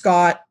 Mike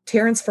Scott,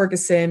 Terrence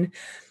Ferguson,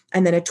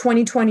 and then a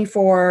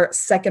 2024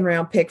 second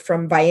round pick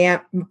from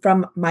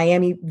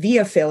Miami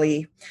via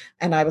Philly.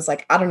 And I was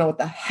like, I don't know what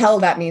the hell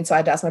that means. So I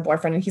had to ask my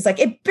boyfriend, and he's like,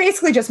 it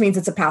basically just means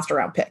it's a passed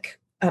around pick.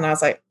 And I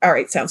was like, all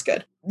right, sounds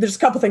good. There's a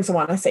couple things I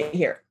want to say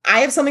here. I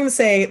have something to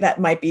say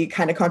that might be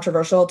kind of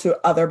controversial to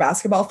other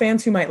basketball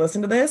fans who might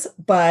listen to this,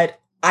 but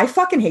I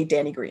fucking hate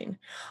Danny Green.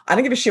 I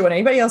don't give a shit what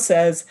anybody else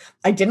says.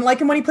 I didn't like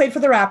him when he played for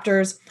the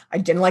Raptors. I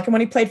didn't like him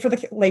when he played for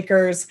the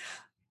Lakers.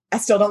 I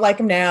still don't like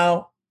him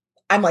now.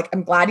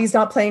 I'm glad he's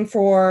not playing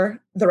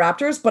for the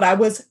Raptors, but I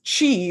was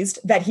cheesed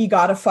that he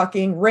got a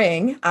fucking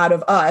ring out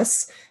of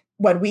us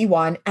when we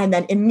won, and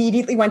then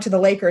immediately went to the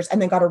Lakers and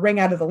then got a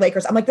ring out of the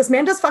Lakers. I'm like, this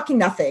man does fucking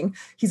nothing.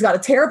 He's got a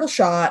terrible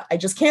shot. I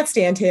just can't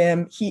stand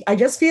him. I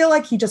just feel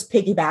like he just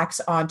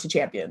piggybacks onto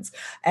champions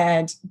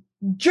and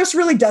just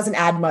really doesn't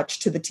add much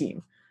to the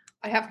team.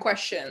 I have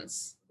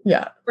questions.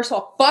 Yeah. First of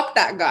all, fuck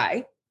that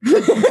guy.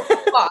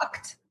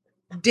 Fucked.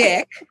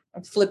 Dick.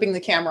 I'm flipping the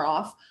camera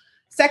off.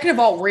 Second of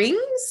all,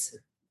 rings?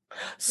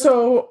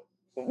 So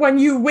when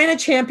you win a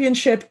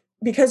championship,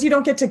 because you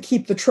don't get to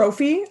keep the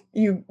trophy,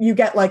 you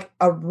get like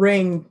a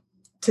ring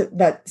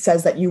that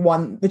says that you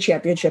won the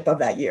championship of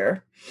that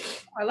year.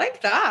 I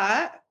like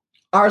that.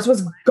 Ours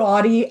was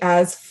gaudy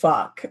as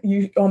fuck.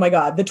 Oh my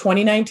God. The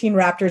 2019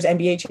 Raptors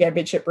NBA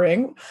championship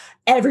ring,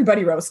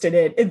 everybody roasted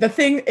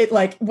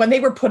it. When they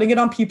were putting it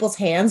on people's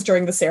hands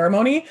during the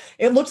ceremony,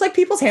 it looked like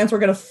people's hands were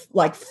going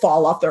to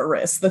fall off their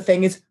wrists. The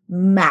thing is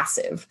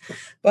massive,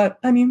 but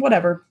I mean,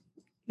 whatever.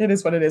 It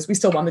is what it is. We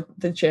still won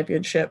the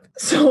championship.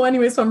 So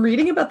anyway, so I'm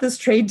reading about this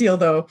trade deal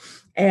though.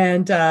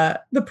 And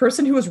the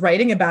person who was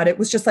writing about it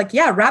was just like,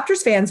 yeah,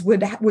 Raptors fans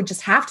would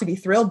just have to be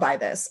thrilled by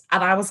this.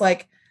 And I was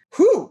like,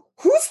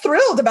 Who's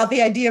thrilled about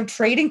the idea of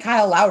trading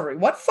Kyle Lowry?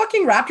 What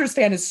fucking Raptors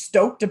fan is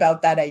stoked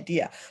about that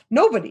idea?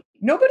 Nobody.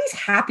 Nobody's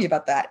happy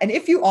about that. And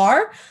if you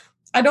are,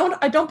 I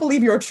don't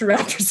believe you're a true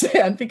Raptors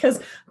fan, because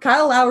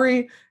Kyle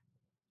Lowry,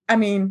 I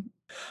mean,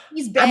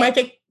 he's bae.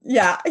 He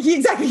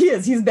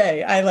is. He's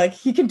bae.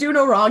 He can do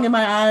no wrong in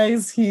my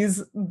eyes.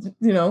 He's,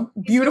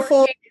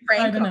 beautiful.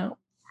 I don't know.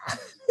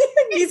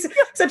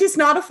 Except he's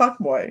not a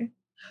fuckboy.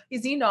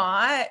 Is he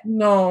not?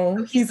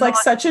 No, he's like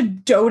such a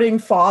doting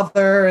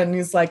father, and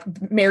he's like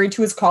married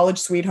to his college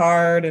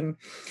sweetheart, and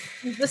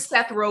he's the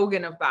Seth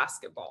Rogen of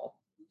basketball.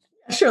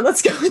 Sure,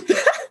 let's go with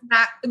that.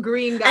 That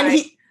green guy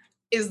and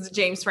is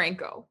James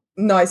Franco.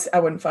 No, I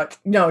wouldn't fuck.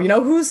 No,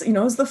 who's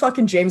the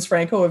fucking James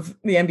Franco of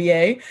the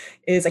NBA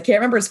is, I can't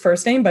remember his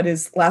first name, but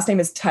his last name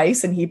is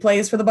Tice, and he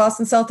plays for the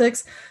Boston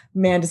Celtics.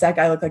 Man, does that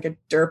guy look like a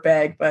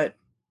dirtbag, but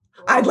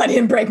I'd let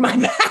him break my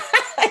back.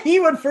 He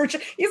would for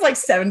sure. He's like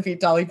 7 feet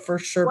tall. He'd for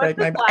sure break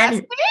my back.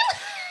 Anyway.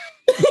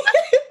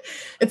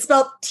 It's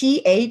spelled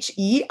Theis.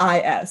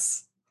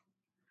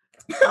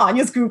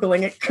 Anya's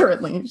Googling it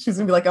currently. She's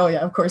gonna be like, oh yeah,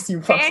 of course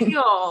you fucking.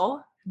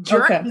 Daniel.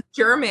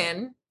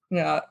 German.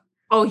 Yeah.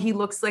 Oh, he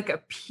looks like a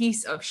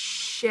piece of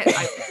shit.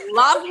 I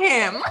love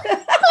him.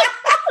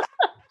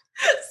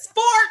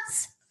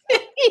 Sports.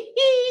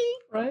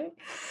 Right.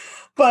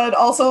 But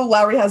also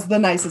Lowry has the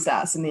nicest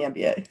ass in the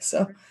NBA.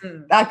 So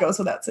that goes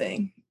without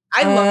saying.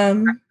 I love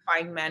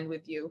objectifying men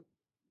with you.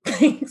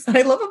 Thanks.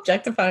 I love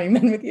objectifying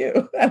men with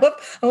you. I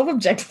love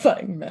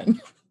objectifying men.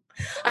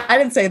 I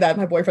didn't say that.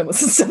 My boyfriend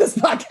listens to this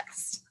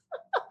podcast.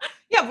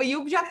 Yeah, but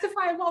you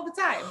objectify him all the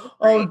time.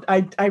 Right?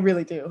 Oh, I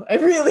really do. I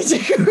really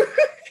do.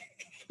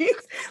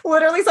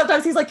 Literally,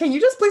 sometimes he's like, can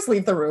you just please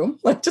leave the room?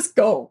 Like, just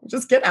go.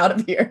 Just get out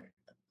of here.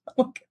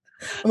 I'm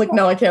like,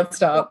 no, I can't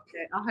stop.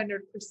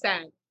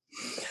 100%.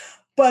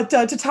 But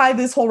to tie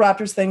this whole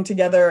Raptors thing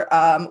together,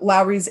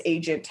 Lowry's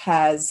agent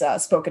has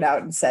spoken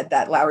out and said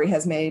that Lowry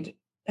has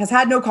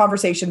had no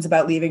conversations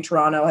about leaving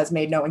Toronto, has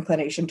made no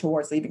inclination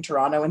towards leaving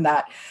Toronto, and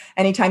that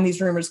anytime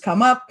these rumors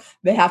come up,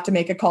 they have to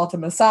make a call to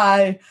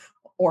Masai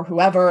or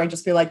whoever and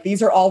just be like,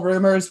 these are all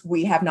rumors.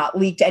 We have not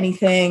leaked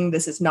anything.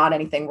 This is not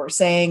anything we're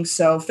saying.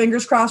 So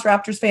fingers crossed,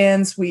 Raptors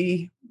fans,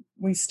 we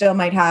still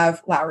might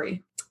have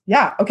Lowry.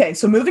 Yeah. Okay.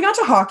 So moving on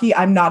to hockey.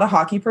 I'm not a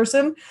hockey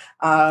person,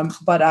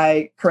 but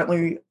I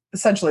currently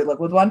essentially live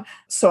with one.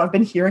 So I've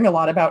been hearing a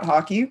lot about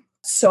hockey.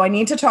 So I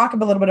need to talk a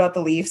little bit about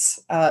the Leafs,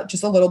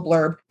 just a little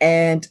blurb.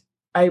 And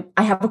I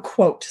have a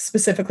quote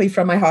specifically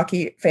from my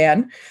hockey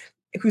fan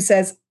who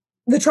says,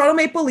 the Toronto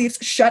Maple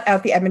Leafs shut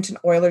out the Edmonton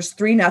Oilers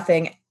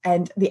 3-0,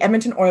 and the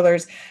Edmonton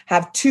Oilers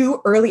have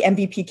 2 early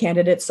MVP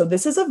candidates. So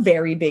this is a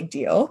very big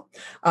deal.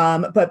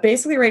 But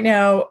basically right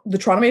now, the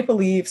Toronto Maple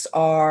Leafs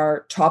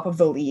are top of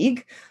the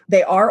league.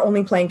 They are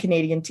only playing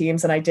Canadian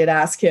teams. And I did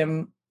ask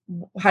him,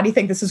 how do you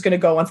think this is going to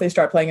go once they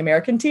start playing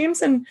American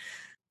teams? And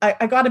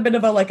I got a bit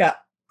of a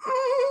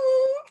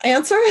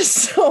answer.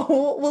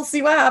 So we'll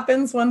see what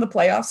happens when the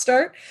playoffs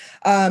start.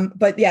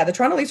 But yeah, the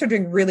Toronto Leafs are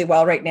doing really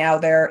well right now.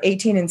 They're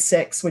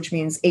 18-6, which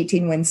means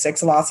 18 wins,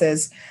 6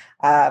 losses.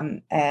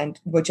 And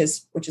which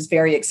is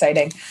very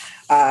exciting.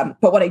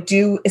 But what I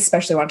do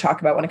especially want to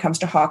talk about when it comes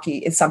to hockey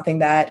is something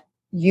that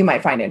you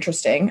might find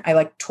interesting.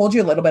 I told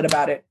you a little bit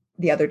about it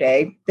the other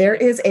day. There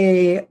is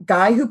a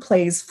guy who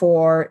plays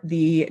for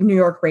the New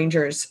York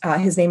Rangers.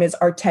 His name is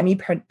Artemi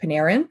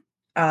Panarin.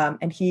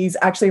 And he's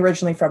actually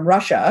originally from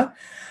Russia.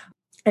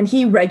 And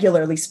he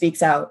regularly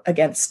speaks out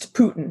against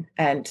Putin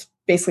and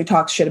basically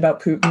talks shit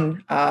about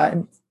Putin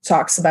and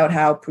talks about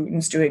how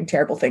Putin's doing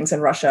terrible things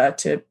in Russia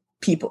to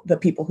the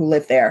people who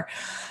live there.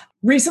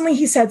 Recently,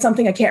 he said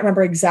something, I can't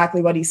remember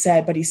exactly what he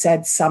said, but he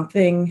said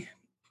something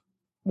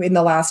in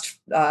the last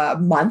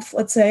month,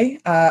 let's say,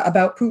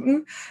 about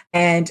Putin.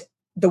 And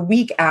the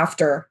week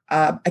after,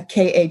 a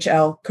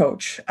KHL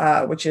coach,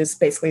 which is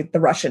basically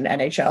the Russian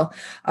NHL,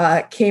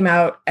 came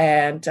out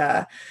and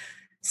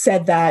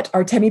said that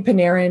Artemi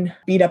Panarin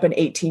beat up an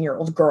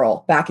 18-year-old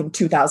girl back in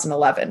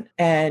 2011.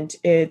 And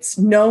it's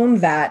known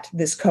that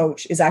this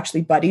coach is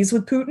actually buddies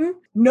with Putin.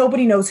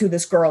 Nobody knows who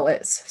this girl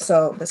is.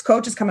 So this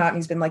coach has come out and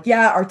he's been like,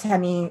 yeah,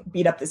 Artemi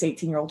beat up this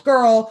 18-year-old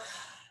girl.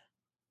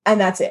 And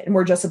that's it. And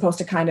we're just supposed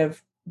to kind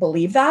of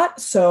believe that.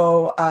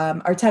 So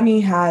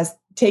Artemi has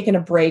taken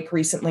a break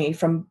recently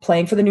from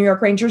playing for the New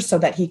York Rangers so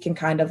that he can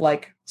kind of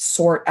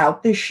sort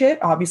out this shit.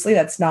 Obviously,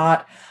 that's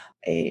not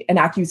an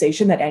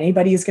accusation that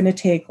anybody is going to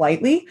take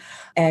lightly.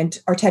 And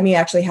Artemi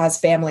actually has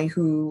family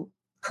who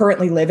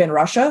currently live in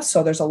Russia.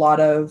 So there's a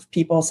lot of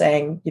people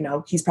saying,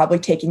 he's probably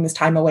taking this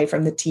time away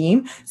from the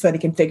team so that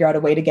he can figure out a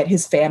way to get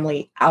his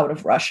family out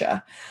of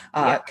Russia.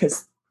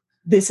 Because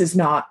this is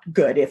not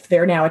good. If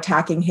they're now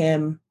attacking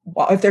him,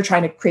 if they're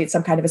trying to create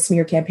some kind of a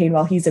smear campaign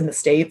while he's in the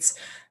States,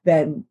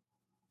 then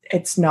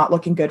it's not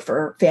looking good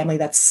for family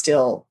that's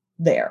still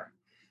there.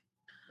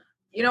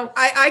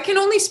 I can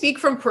only speak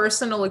from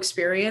personal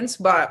experience,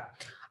 but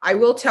I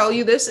will tell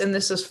you this, and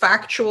this is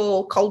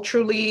factual,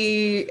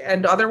 culturally,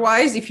 and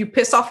otherwise. If you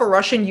piss off a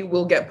Russian, you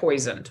will get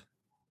poisoned.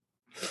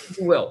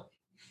 You will.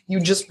 You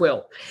just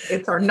will.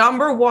 It's our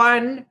number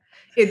one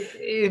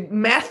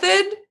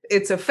method.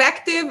 It's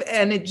effective,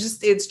 and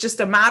it's just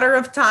a matter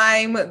of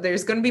time.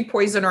 There's going to be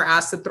poison or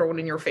acid thrown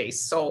in your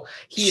face. So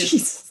he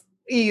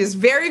is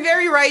very,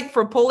 very right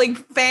for pulling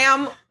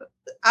fam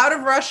out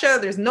of Russia.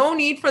 There's no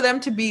need for them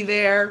to be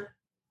there.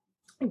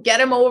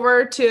 Get him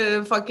over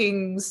to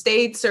fucking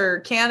States or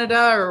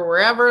Canada or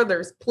wherever.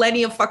 There's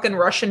plenty of fucking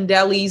Russian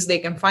delis. They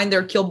can find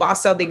their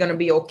kielbasa. They're going to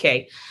be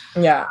okay.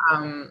 Yeah.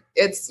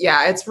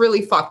 It's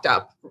really fucked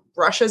up.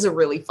 Russia's a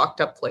really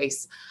fucked up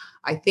place.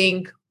 I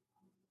think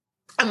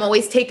I'm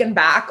always taken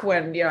back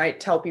when, I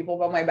tell people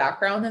about my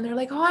background and they're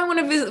like, oh, I want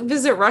to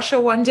visit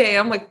Russia one day.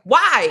 I'm like,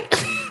 why?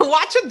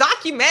 Watch a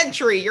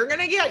documentary. You're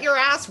going to get your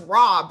ass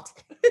robbed.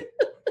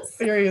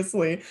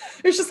 Seriously.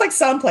 There's just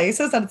some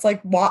places that it's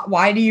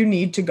why do you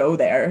need to go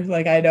there?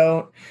 I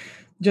don't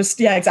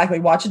exactly.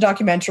 Watch a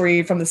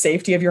documentary from the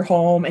safety of your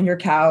home and your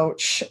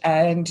couch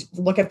and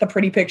look at the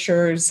pretty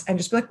pictures and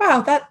just be like,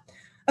 wow, that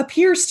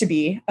appears to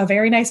be a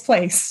very nice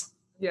place.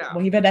 Yeah.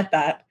 Leave it at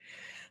that.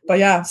 But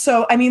yeah,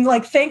 so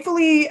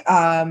thankfully,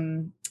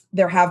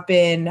 there have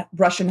been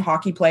Russian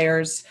hockey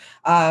players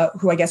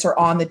who I guess are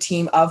on the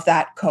team of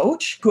that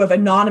coach who have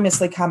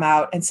anonymously come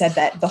out and said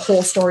that the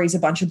whole story is a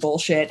bunch of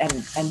bullshit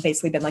and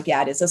basically been like,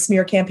 yeah, it is a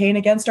smear campaign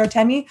against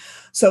Artemi.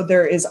 So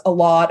there is a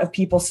lot of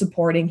people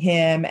supporting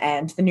him,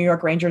 and the New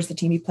York Rangers, the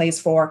team he plays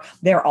for,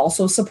 they're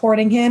also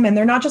supporting him. And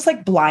they're not just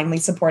blindly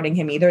supporting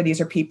him either. These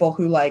are people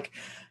who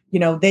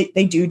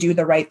they do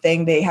the right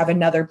thing. They have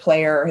another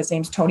player. His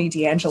name's Tony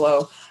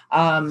DeAngelo.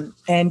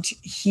 And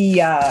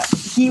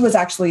he was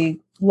actually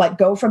let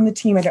go from the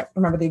team. I can't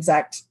remember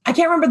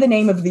the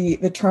name of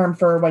the term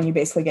for when you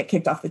basically get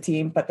kicked off the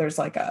team, but there's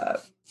Tony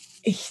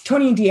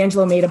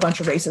DeAngelo made a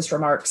bunch of racist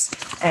remarks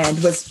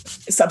and was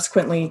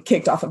subsequently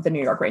kicked off of the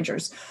New York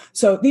Rangers.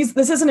 So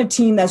this isn't a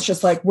team that's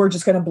just we're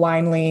just going to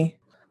blindly.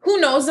 Who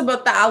knows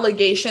about the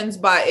allegations,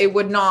 but it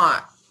would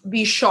not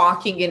be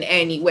shocking in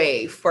any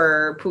way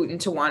for Putin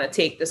to want to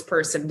take this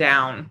person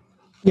down.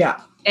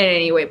 Yeah. In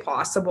any way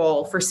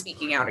possible for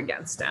speaking out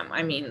against him.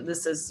 I mean,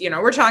 this is,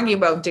 we're talking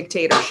about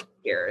dictatorship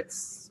here.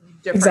 It's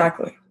different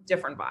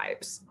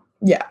vibes.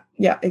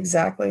 Yeah,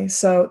 exactly.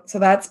 So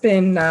that's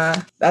been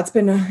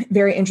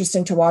very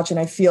interesting to watch. And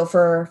I feel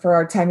for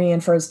Artemi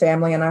and for his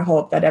family, and I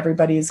hope that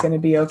everybody is going to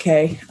be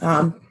okay.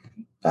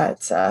 But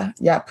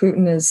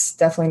Putin is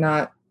definitely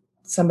not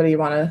somebody you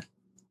want to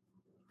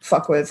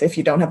fuck with if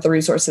you don't have the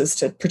resources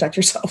to protect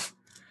yourself.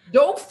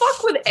 Don't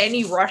fuck with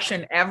any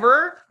Russian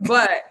ever,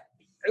 but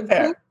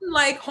Putin,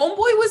 like, homeboy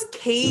was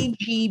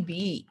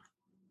KGB.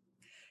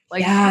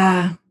 Like,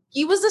 yeah.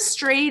 He was a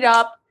straight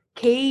up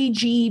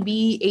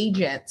KGB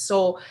agent.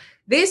 So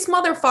this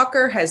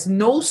motherfucker has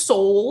no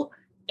soul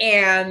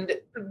and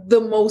the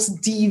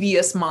most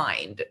devious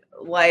mind.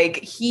 Like,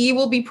 he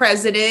will be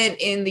president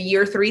in the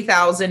year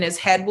 3000. His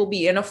head will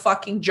be in a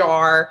fucking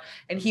jar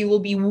and he will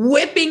be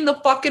whipping the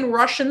fucking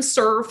Russian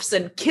serfs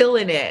and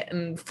killing it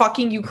and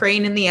fucking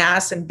Ukraine in the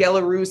ass and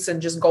Belarus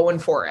and just going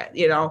for it,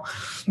 you know?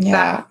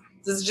 Yeah.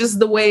 That's just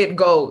the way it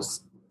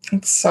goes.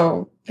 It's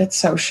so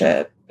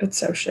shit. It's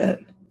so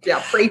shit. Yeah,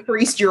 pray for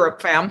East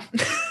Europe, fam.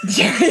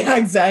 Yeah,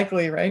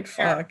 exactly, right?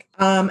 Fuck.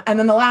 And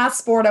then the last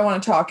sport I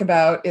want to talk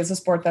about is a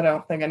sport that I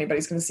don't think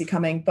anybody's going to see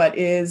coming, but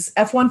is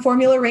F1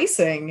 Formula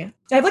Racing.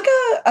 I have like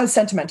a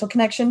sentimental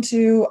connection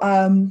to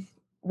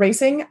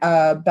racing.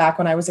 Back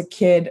when I was a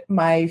kid,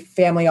 my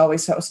family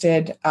always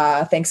hosted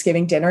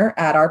Thanksgiving dinner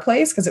at our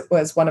place because it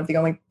was one of the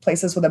only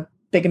places with a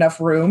big enough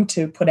room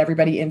to put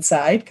everybody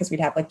inside because we'd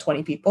have like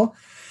 20 people.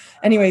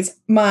 Anyways,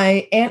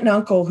 my aunt and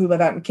uncle who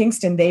live out in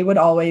Kingston, they would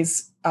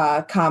always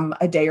come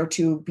a day or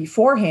two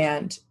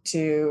beforehand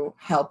to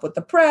help with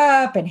the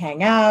prep and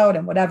hang out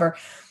and whatever.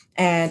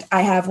 And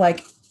I have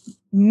like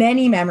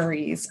many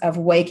memories of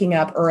waking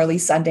up early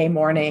Sunday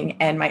morning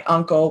and my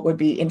uncle would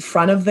be in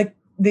front of the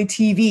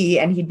TV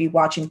and he'd be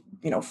watching,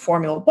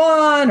 Formula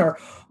One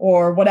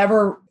or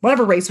whatever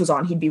race was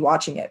on, he'd be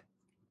watching it.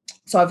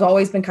 So I've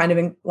always been kind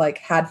of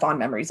had fond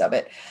memories of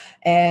it.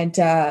 And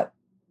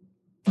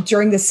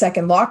during the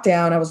second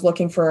lockdown, I was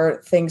looking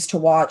for things to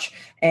watch,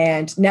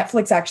 and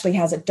Netflix actually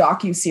has a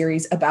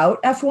docu-series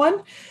about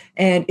F1,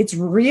 and it's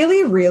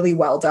really, really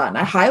well done.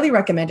 I highly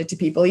recommend it to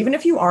people, even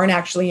if you aren't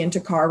actually into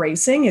car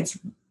racing. It's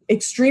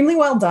extremely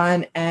well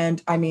done,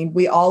 and I mean,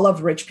 we all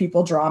love rich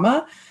people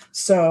drama,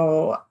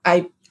 so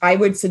I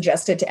would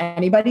suggest it to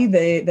anybody.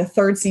 The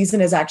third season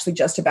is actually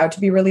just about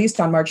to be released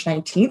on March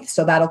 19th,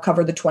 so that'll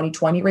cover the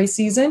 2020 race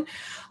season.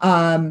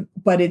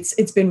 But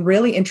it's been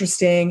really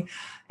interesting.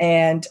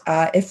 And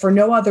if for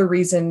no other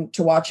reason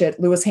to watch it,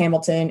 Lewis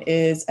Hamilton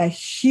is a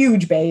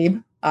huge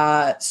babe.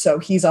 So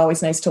he's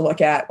always nice to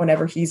look at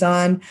whenever he's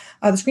on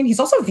the screen. He's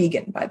also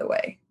vegan, by the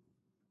way.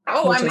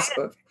 Oh,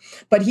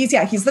 but he's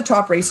the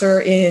top racer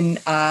in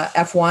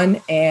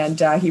F1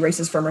 and he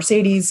races for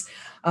Mercedes.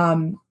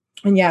 And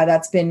yeah,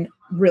 that's been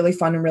really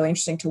fun and really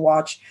interesting to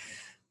watch.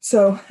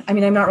 So, I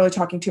mean, I'm not really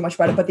talking too much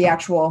about it, but the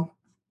actual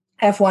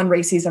F1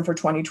 race season for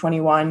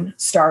 2021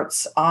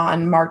 starts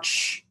on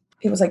March,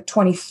 it was like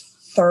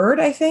 23rd,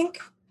 I think.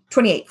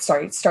 28th,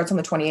 sorry, it starts on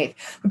the 28th.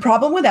 The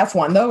problem with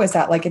F1 though is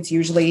that it's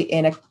usually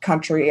in a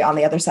country on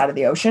the other side of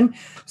the ocean.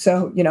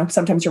 So,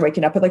 sometimes you're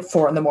waking up at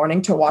 4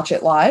 a.m. to watch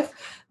it live.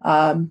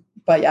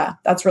 But yeah,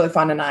 that's really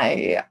fun. And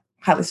I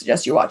highly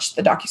suggest you watch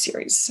the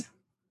docuseries.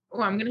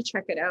 Oh, I'm going to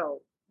check it out.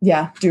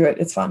 Yeah, do it.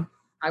 It's fun.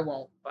 I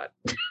won't, but.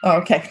 Oh,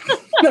 okay.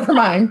 Never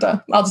mind.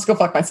 I'll just go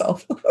fuck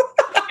myself.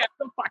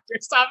 Fuck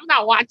yourself. I'm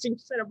not watching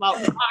shit about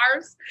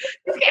cars.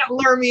 You can't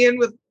lure me in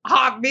with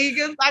hot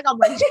vegans. I got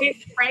my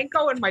James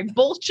Franco and my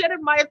bullshit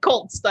and my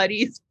occult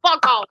studies.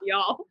 Fuck all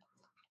y'all.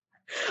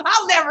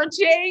 I'll never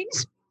change.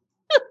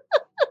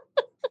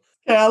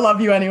 Yeah, I love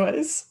you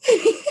anyways.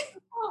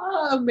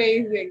 Oh,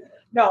 amazing.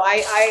 No,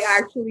 I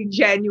actually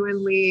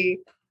genuinely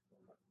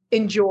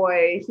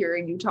enjoy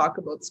hearing you talk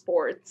about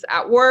sports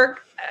at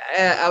work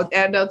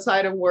and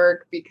outside of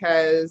work,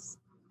 because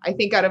I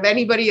think out of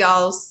anybody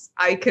else,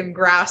 I can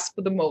grasp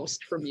the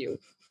most from you,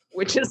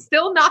 which is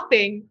still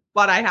nothing,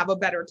 but I have a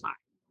better time.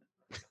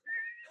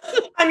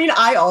 I mean,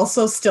 I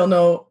also still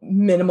know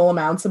minimal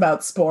amounts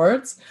about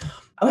sports.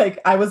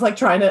 I was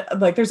trying to,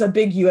 there's a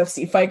big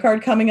UFC fight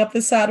card coming up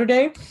this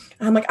Saturday.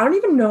 And I'm I don't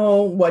even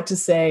know what to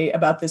say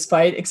about this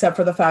fight, except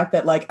for the fact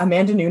that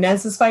Amanda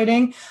Nunes is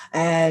fighting.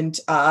 And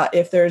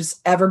if there's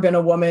ever been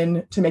a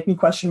woman to make me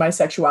question my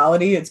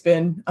sexuality, it's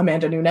been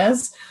Amanda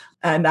Nunes.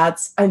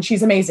 And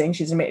she's amazing.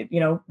 She's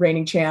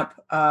reigning champ.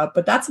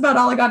 But that's about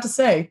all I got to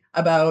say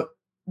about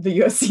the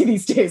UFC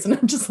these days. And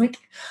I'm just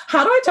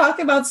how do I talk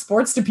about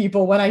sports to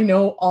people when I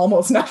know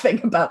almost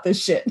nothing about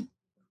this shit?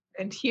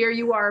 And here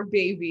you are,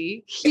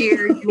 baby.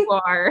 Here you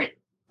are.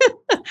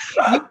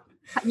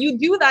 You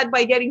do that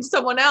by getting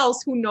someone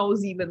else who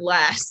knows even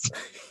less.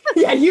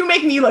 Yeah, you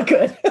make me look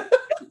good.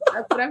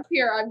 That's what I'm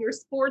here. I'm your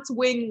sports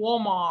wing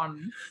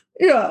woman.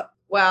 Yeah.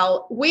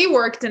 Well, we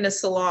worked in a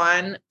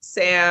salon,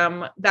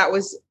 Sam, that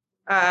was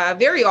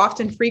very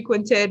often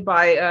frequented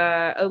by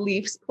a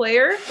Leafs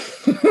player.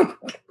 Can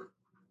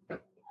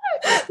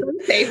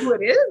we say who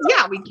it is?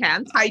 Yeah, we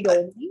can. Ty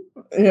Domi.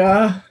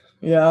 Yeah.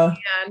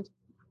 And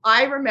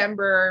I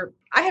remember,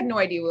 I had no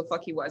idea who the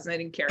fuck he was, and I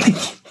didn't care.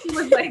 He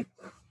was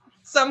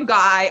some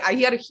guy.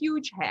 He had a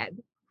huge head.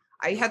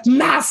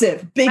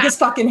 Massive. Biggest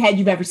fucking head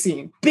you've ever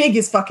seen.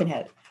 Biggest fucking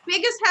head.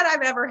 Biggest head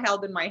I've ever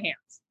held in my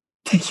hands.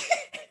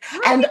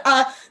 And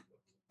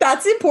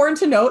that's important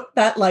to note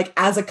that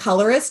as a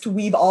colorist,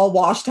 we've all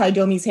washed Ty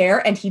Domi's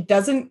hair and he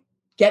doesn't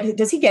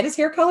does he get his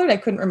hair colored? I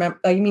couldn't remember.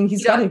 I mean,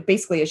 he's got it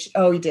basically.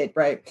 He did.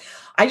 Right.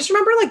 I just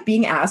remember like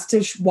being asked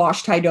to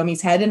wash Ty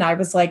Domi's head. And I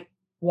was like,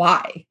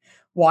 why?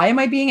 Why am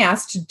I being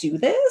asked to do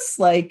this?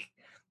 Like,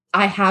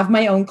 I have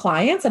my own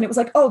clients. And it was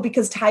like, oh,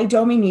 because Ty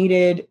Domi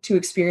needed to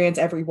experience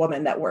every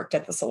woman that worked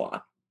at the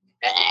salon.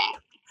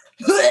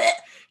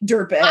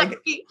 Dirtbag.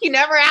 He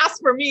never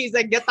asked for me. He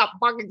said, get that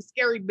fucking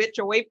scary bitch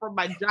away from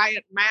my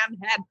giant man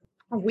head.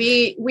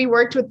 We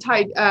worked with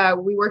Ty,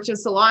 we worked in a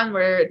salon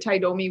where Ty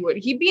Domi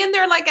he'd be in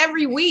there like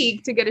every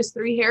week to get his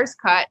 3 hairs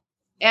cut.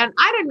 And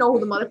I didn't know who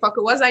the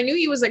motherfucker was. I knew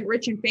he was like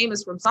rich and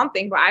famous from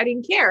something, but I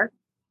didn't care.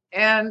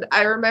 And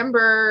I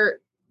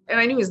remember, and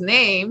I knew his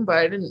name, but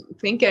I didn't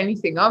think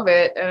anything of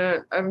it.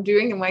 And I'm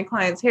doing my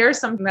client's hair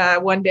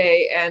one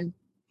day, and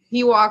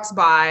he walks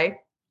by,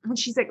 and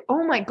she's like,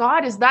 "Oh my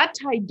God, is that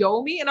Ty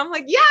Domi?" And I'm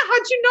like, "Yeah,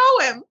 how'd you know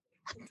him?"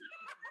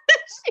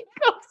 She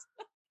goes,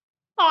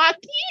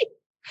 "Hockey."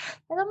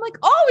 And I'm like,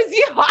 "Oh, is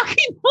he a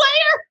hockey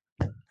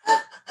player?"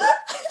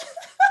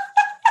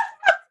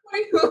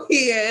 Who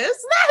he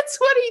is. That's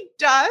what he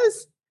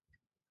does.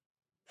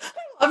 I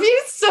love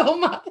you so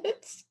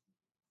much.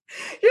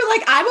 You're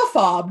like, I'm a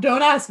fob.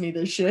 Don't ask me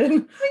this shit. You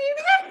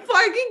don't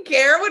fucking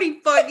care what he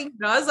fucking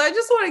does. I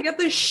just want to get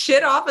this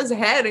shit off his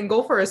head and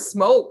go for a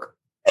smoke.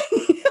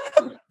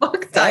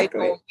 Fuck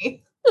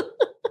exactly.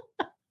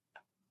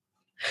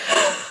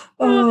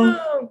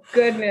 Oh,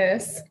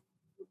 goodness.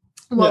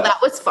 Well,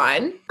 that was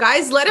fun.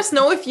 Guys, let us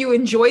know if you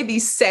enjoy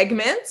these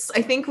segments.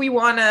 I think we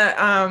want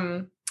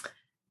to,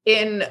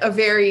 in a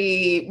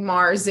very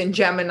Mars and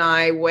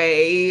Gemini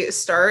way,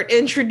 start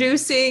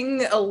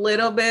introducing a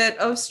little bit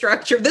of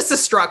structure. This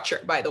is structure,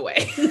 by the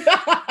way.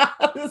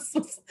 This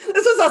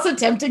was also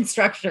tempting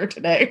structure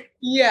today.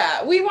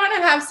 Yeah, we want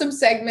to have some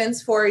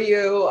segments for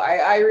you.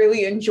 I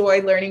really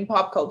enjoy learning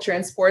pop culture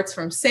and sports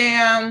from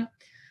Sam.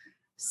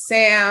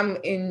 Sam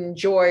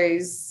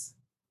enjoys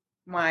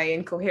my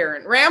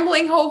incoherent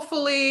rambling,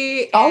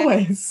 hopefully.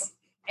 Always.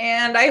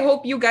 And I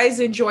hope you guys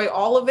enjoy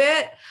all of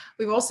it.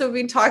 We've also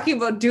been talking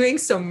about doing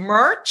some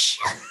merch.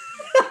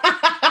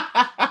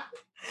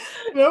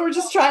 We're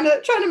just trying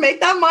to make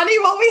that money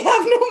while we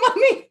have no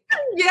money.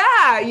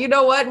 Yeah, you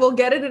know what? We'll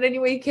get it in any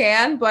way we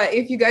can. But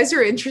if you guys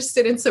are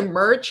interested in some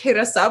merch, hit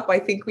us up. I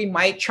think we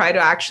might try to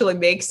actually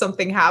make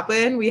something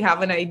happen. We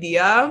have an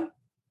idea.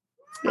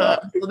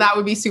 So that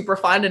would be super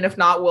fun. And if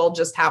not, we'll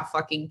just have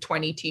fucking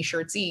 20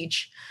 t-shirts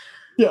each.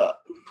 Yeah.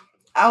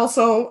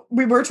 Also,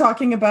 we were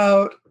talking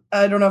about,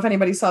 I don't know if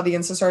anybody saw the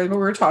Insta story, but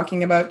we were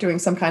talking about doing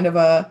some kind of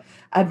a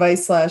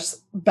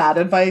advice/bad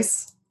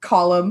advice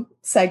column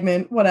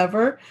segment,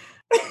 whatever.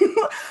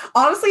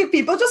 Honestly, if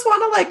people just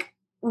want to like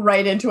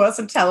write into us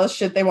and tell us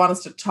shit they want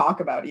us to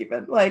talk about,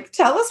 even like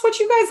tell us what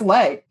you guys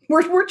like.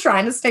 We're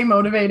trying to stay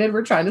motivated.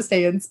 We're trying to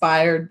stay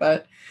inspired,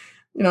 but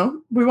you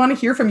know, we want to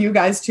hear from you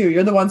guys too.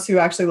 You're the ones who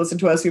actually listen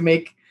to us, who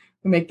make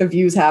the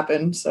views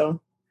happen. So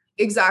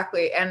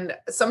exactly. And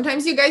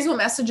sometimes you guys will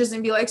message us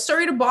and be like,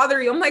 sorry to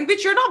bother you. I'm like,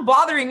 bitch, you're not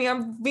bothering me.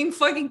 I've been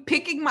fucking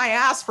picking my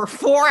ass for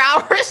 4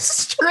 hours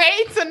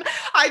straight. And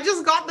I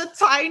just got the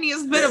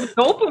tiniest bit of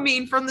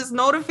dopamine from this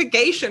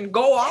notification.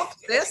 Go off,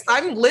 sis.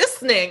 I'm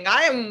listening.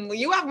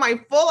 You have my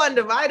full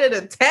undivided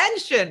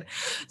attention.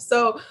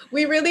 So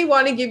we really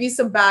want to give you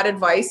some bad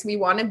advice. We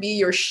want to be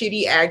your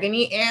shitty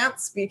agony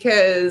ants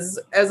because,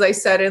 as I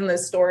said in the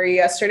story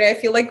yesterday, I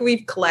feel like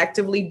we've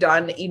collectively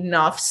done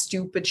enough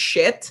stupid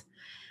shit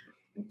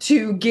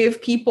to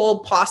give people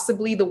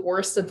possibly the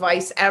worst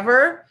advice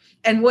ever.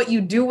 And what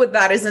you do with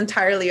that is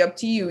entirely up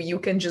to you. You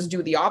can just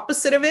do the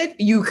opposite of it.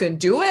 You can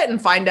do it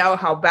and find out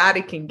how bad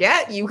it can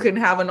get. You can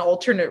have an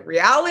alternate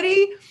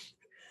reality.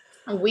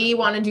 We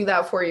want to do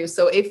that for you.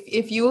 So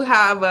if you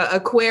have a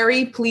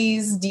query,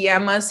 please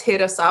DM us,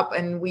 hit us up,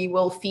 and we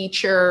will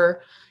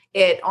feature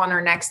it on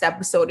our next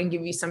episode and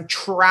give you some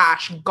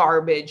trash,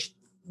 garbage,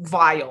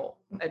 vile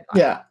advice.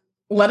 Yeah.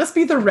 Let us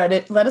be the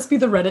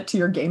Reddit to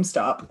your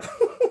GameStop.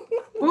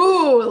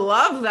 Ooh,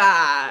 love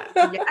that.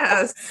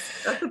 Yes.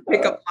 That's a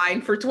pickup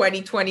line for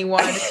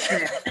 2021.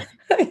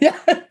 Yeah,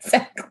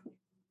 exactly.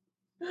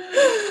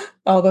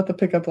 All about the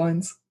pickup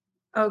lines.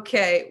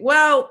 Okay.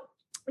 Well,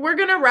 we're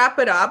going to wrap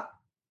it up.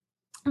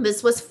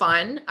 This was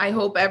fun. I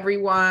hope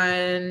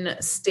everyone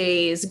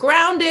stays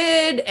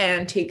grounded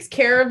and takes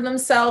care of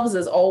themselves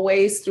as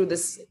always through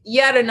this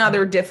yet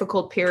another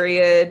difficult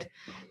period,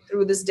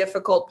 through this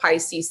difficult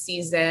Pisces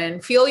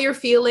season. Feel your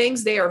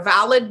feelings. They are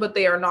valid, but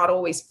they are not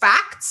always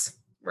facts.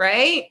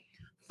 Right?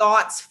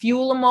 Thoughts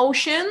fuel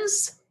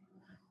emotions.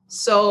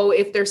 So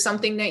if there's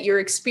something that you're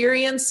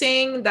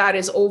experiencing that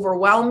is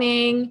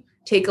overwhelming,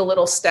 take a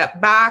little step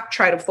back,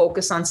 try to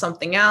focus on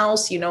something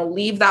else,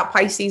 leave that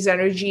Pisces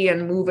energy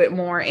and move it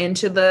more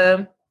into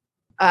the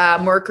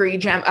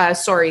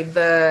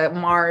the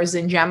Mars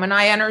and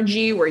Gemini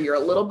energy where you're a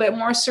little bit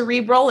more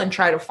cerebral and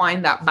try to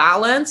find that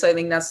balance. I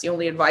think that's the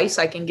only advice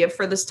I can give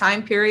for this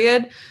time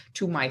period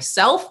to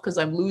myself because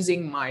I'm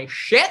losing my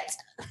shit.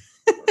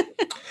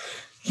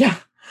 Yeah.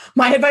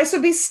 My advice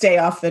would be stay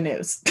off the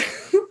news.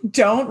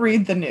 Don't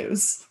read the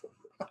news.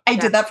 I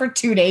did that for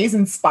 2 days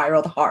and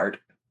spiraled hard.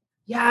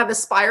 Yeah, the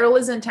spiral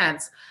is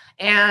intense.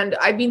 And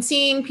I've been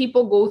seeing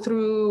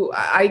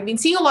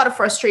a lot of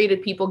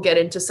frustrated people get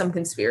into some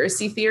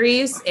conspiracy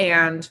theories.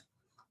 And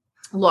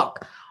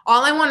look,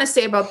 all I want to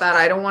say about that,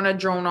 I don't want to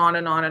drone on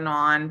and on and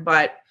on,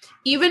 but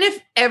even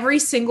if every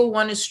single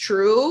one is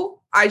true,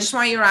 I just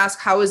want you to ask,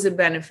 how is it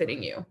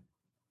benefiting you?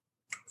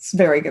 It's a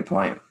very good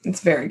point.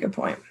 It's a very good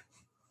point.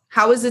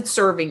 How is it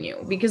serving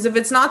you? Because if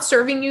it's not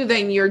serving you,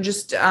 then you're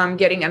just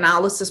getting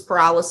analysis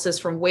paralysis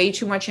from way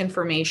too much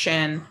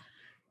information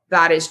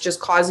that is just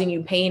causing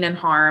you pain and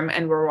harm.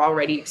 And we're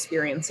already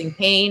experiencing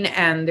pain,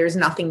 and there's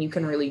nothing you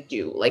can really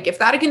do. Like, if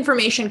that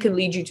information can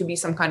lead you to be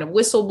some kind of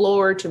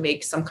whistleblower, to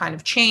make some kind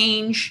of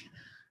change,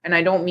 and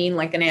I don't mean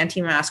like an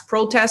anti-mask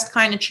protest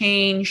kind of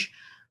change,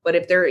 but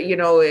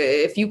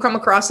if you come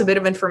across a bit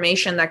of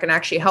information that can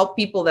actually help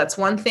people, that's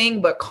one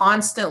thing. But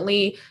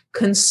constantly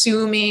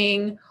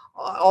consuming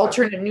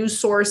alternate news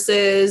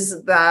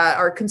sources that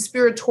are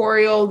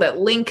conspiratorial, that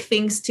link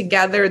things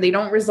together, they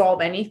don't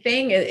resolve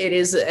anything. It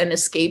is an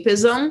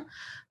escapism.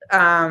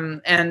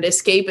 And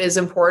escape is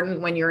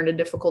important when you're in a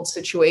difficult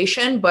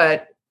situation,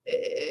 but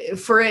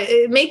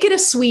make it a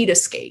sweet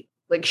escape.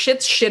 Like,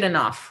 shit's shit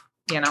enough,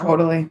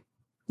 Totally.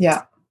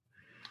 Yeah.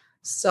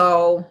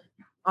 So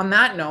on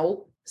that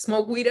note,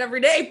 smoke weed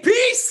every day.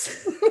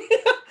 Peace.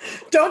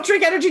 Don't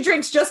drink energy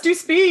drinks. Just do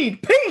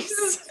speed.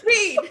 Peace.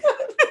 Speed.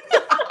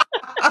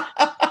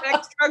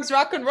 Sex, drugs,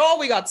 rock and roll.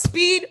 We got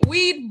speed,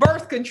 weed,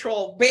 birth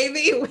control,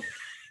 baby.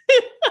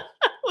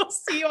 We'll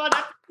see you on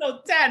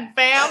episode 10,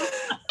 fam.